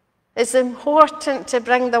 It's important to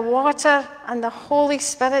bring the water and the Holy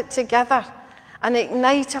Spirit together and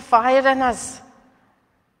ignite a fire in us.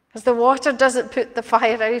 Because the water doesn't put the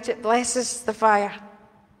fire out, it blesses the fire.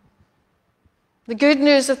 The good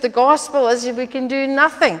news of the gospel is that we can do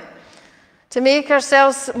nothing to make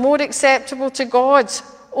ourselves more acceptable to God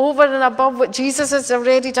over and above what Jesus has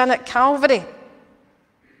already done at Calvary.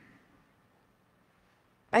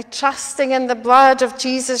 By trusting in the blood of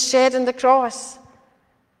Jesus shed on the cross,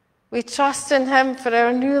 we trust in him for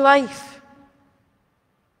our new life.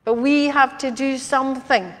 But we have to do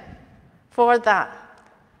something for that.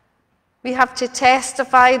 We have to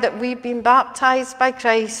testify that we've been baptized by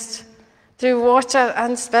Christ through water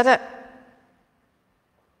and Spirit.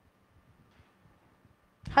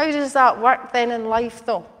 How does that work then in life,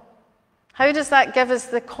 though? How does that give us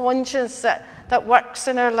the conscience that works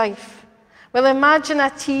in our life? Well, imagine a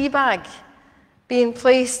tea bag being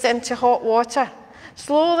placed into hot water.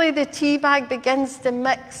 Slowly the tea bag begins to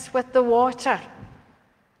mix with the water,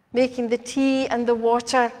 making the tea and the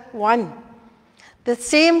water one. The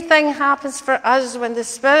same thing happens for us when the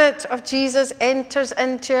Spirit of Jesus enters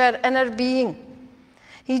into our inner being.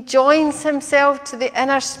 He joins himself to the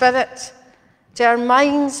inner spirit, to our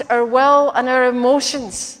minds, our will, and our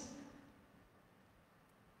emotions.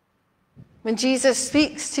 When Jesus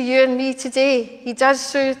speaks to you and me today, he does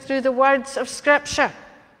so through the words of Scripture.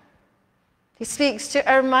 He speaks to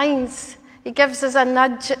our minds. He gives us a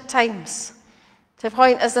nudge at times to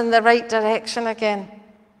point us in the right direction again.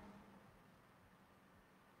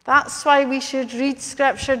 That's why we should read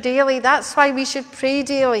Scripture daily. That's why we should pray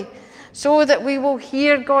daily, so that we will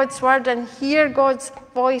hear God's word and hear God's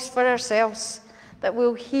voice for ourselves, that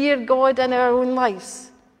we'll hear God in our own lives.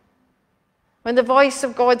 When the voice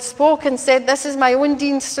of God spoke and said, "This is my own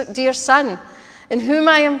dear Son, in whom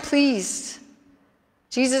I am pleased,"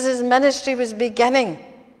 Jesus' ministry was beginning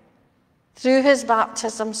through his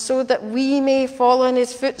baptism so that we may follow in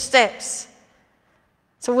his footsteps.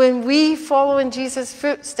 So when we follow in Jesus'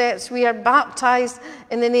 footsteps, we are baptized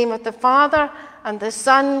in the name of the Father and the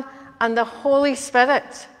Son and the Holy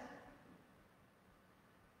Spirit.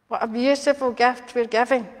 What a beautiful gift we're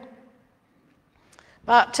giving.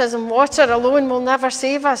 Baptism water alone will never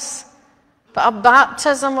save us, but a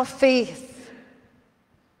baptism of faith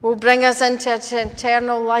will bring us into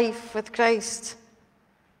eternal life with Christ.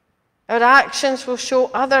 Our actions will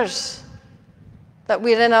show others that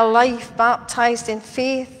we're in a life baptized in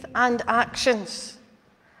faith and actions,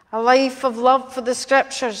 a life of love for the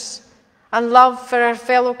Scriptures and love for our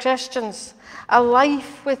fellow Christians, a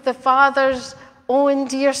life with the Father's own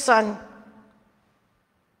dear Son.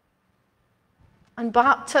 And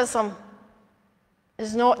baptism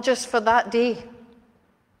is not just for that day.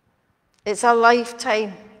 It's a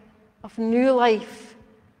lifetime of new life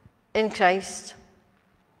in Christ.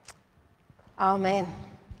 Amen.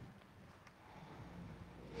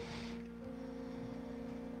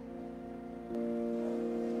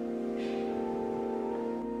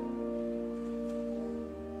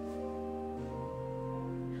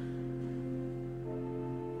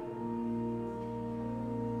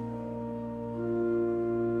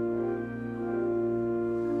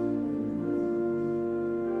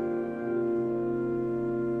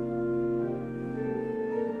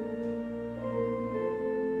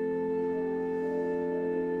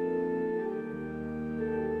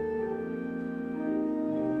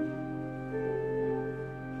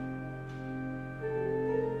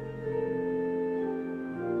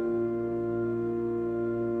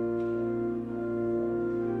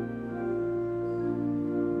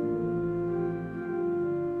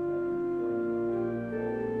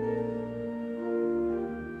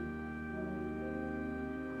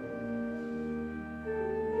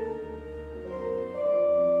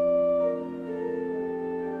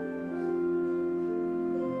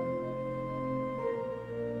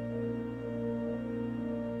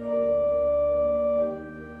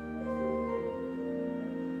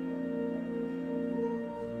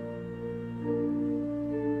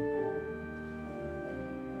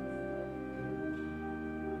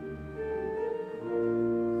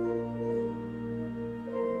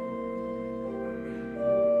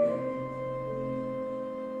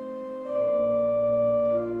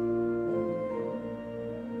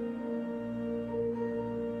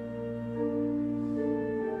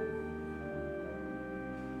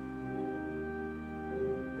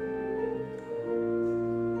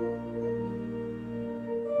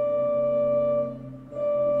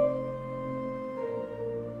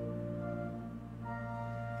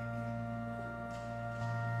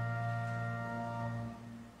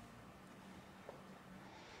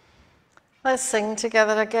 Let's sing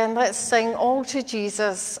together again. Let's sing All to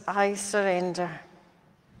Jesus I Surrender. All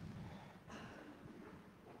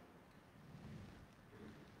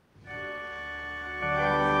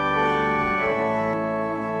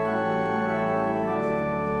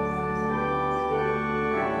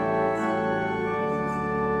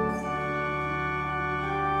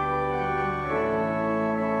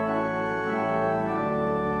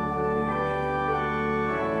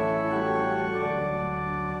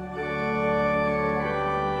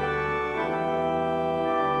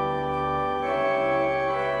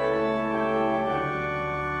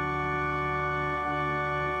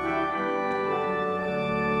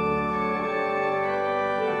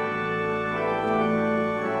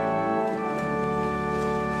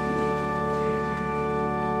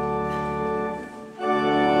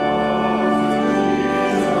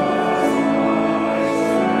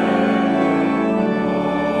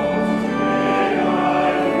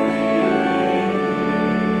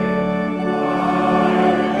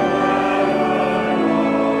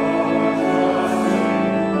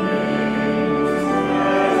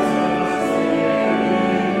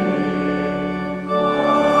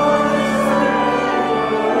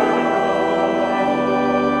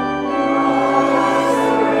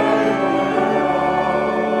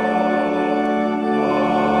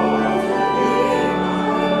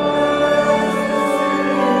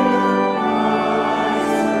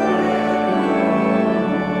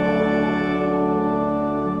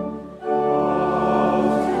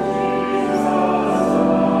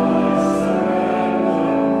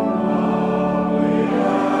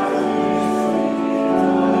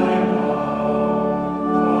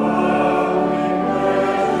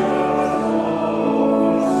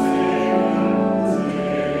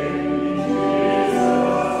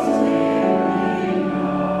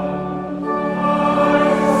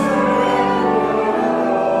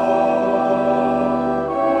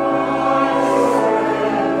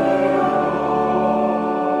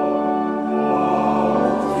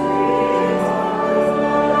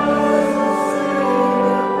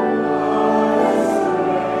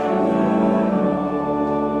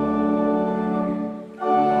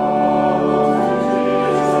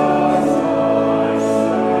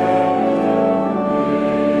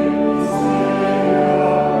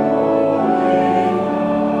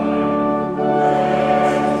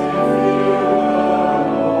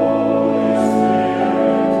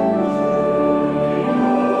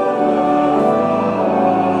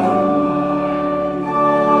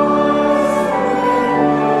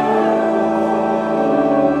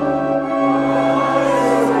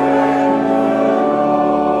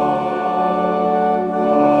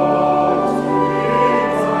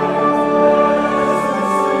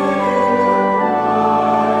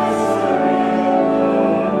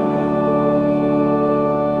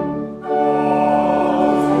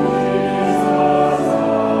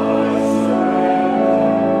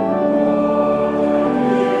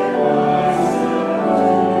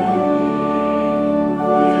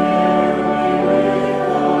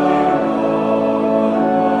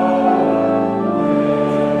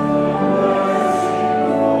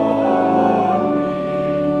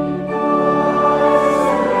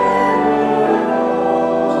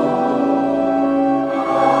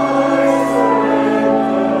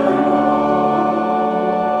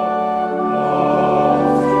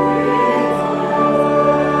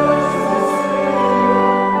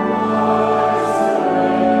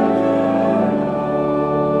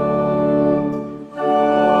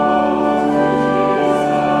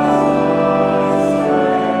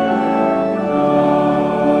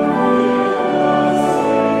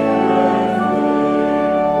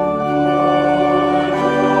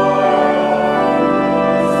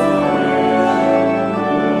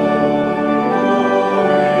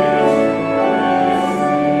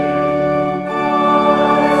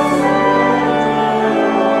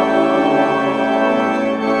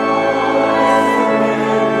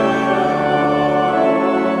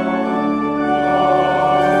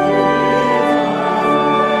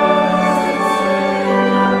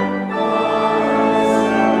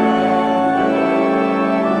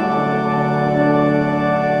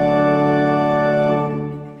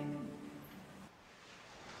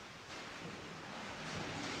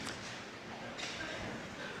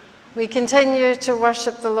we continue to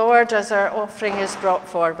worship the Lord as our offering is brought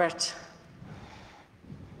forward.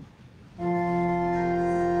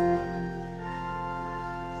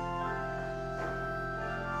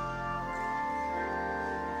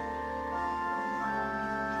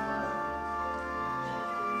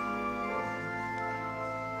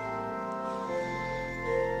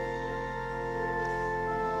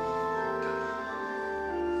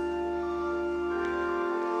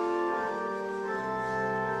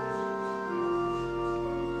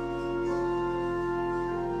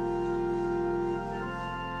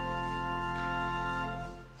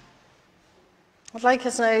 I'd like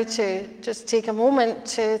us now to just take a moment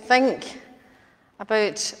to think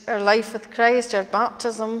about our life with Christ, our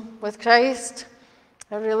baptism with Christ,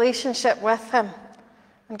 our relationship with him,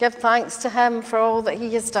 and give thanks to him for all that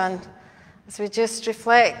he has done as we just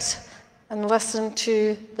reflect and listen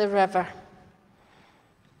to the river.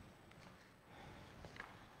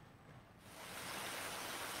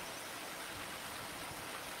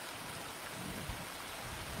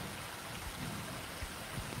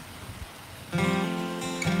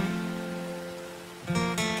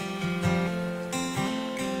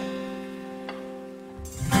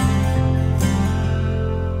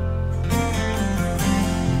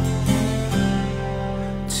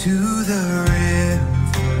 To the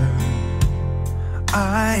river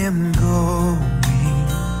I am going,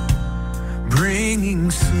 bringing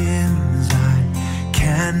sins I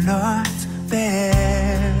cannot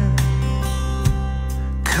bear.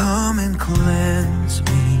 Come and cleanse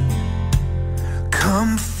me,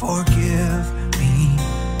 come forgive me.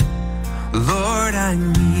 Lord, I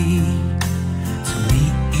need to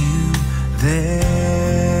meet you there.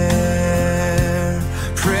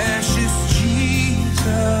 Precious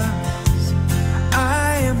Jesus,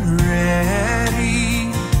 I am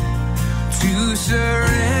ready to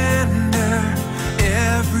surrender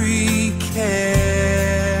every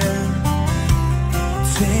care.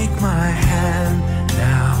 Take my hand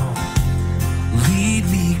now, lead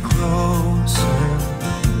me closer.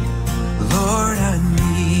 Lord, I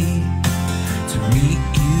need to meet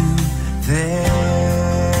you there.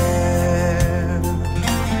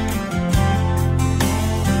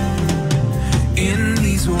 In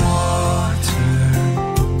these waters,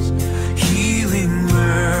 healing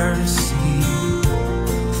mercy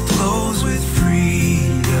flows with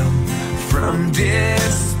freedom from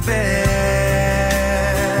despair.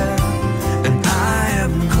 And I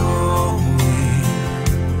am going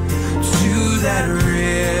to that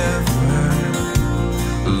river.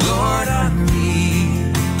 Lord, I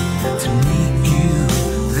need to meet you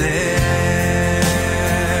there.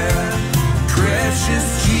 Precious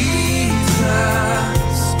Jesus,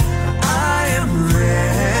 I am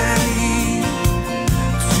ready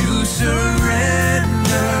to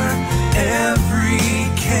surrender every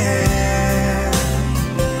care.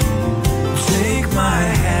 Take my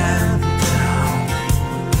hand now,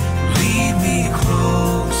 lead me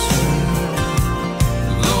closer.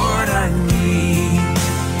 Lord, I need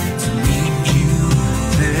to meet you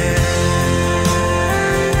there.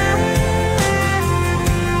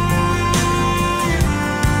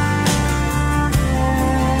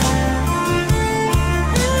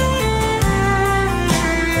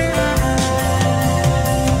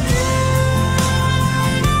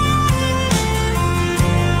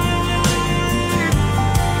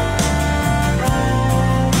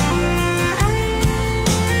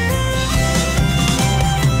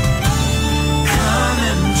 Come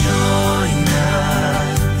and join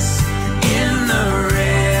us in the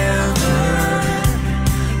river.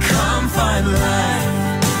 Come find life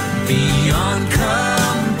beyond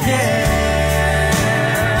compare.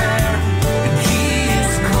 And he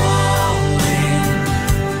is calling,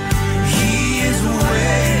 he is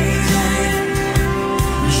waiting.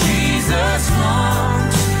 Jesus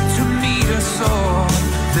longs to meet us all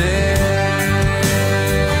there.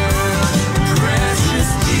 Precious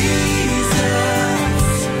Jesus,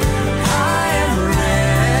 I am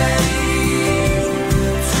ready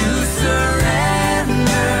to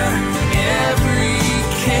surrender every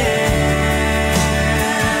care.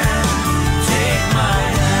 Take my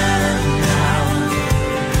hand now,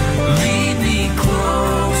 lead me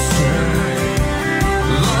closer.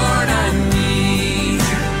 Lord, I need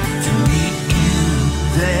to meet you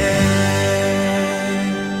there.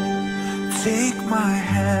 Take my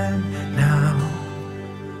hand now,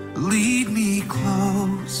 lead me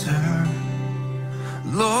closer.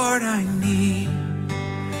 Lord, I need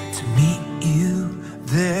to meet you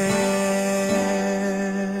there.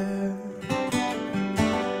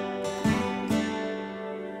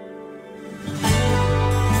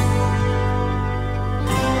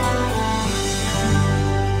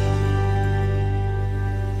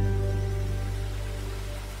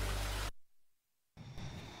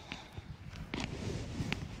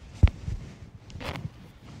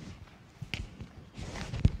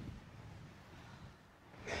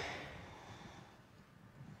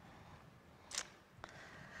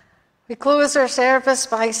 We close our service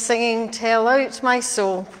by singing "Tell Out My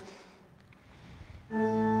Soul."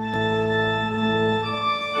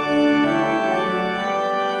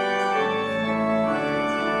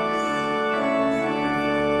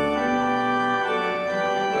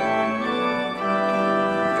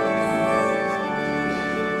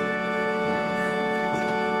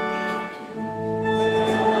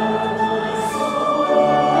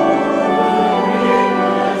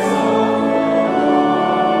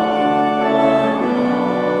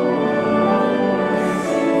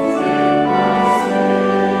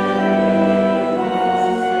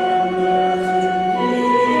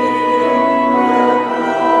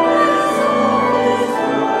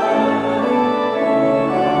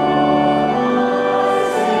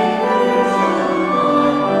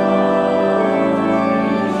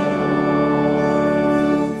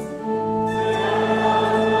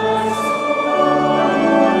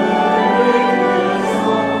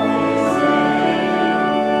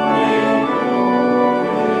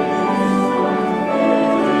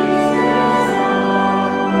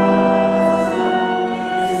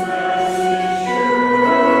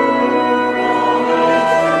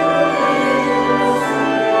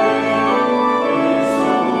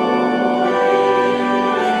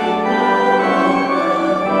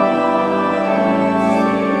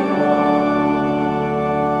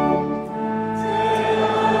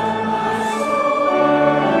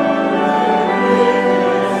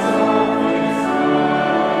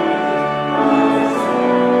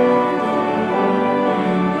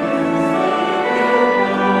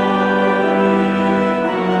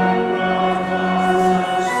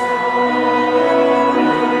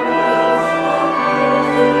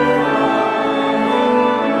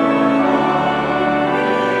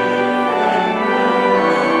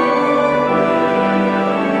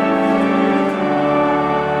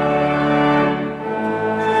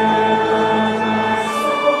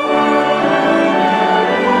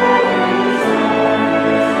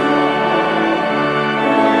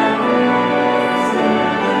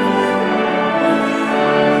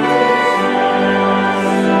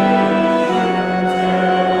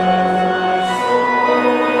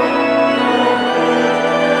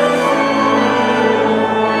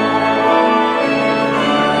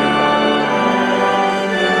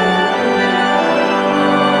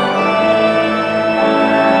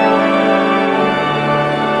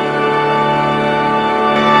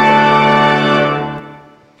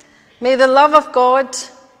 May the love of God,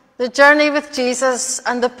 the journey with Jesus,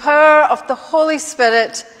 and the power of the Holy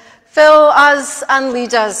Spirit fill us and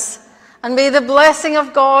lead us. And may the blessing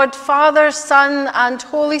of God, Father, Son, and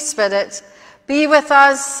Holy Spirit be with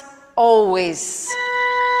us always.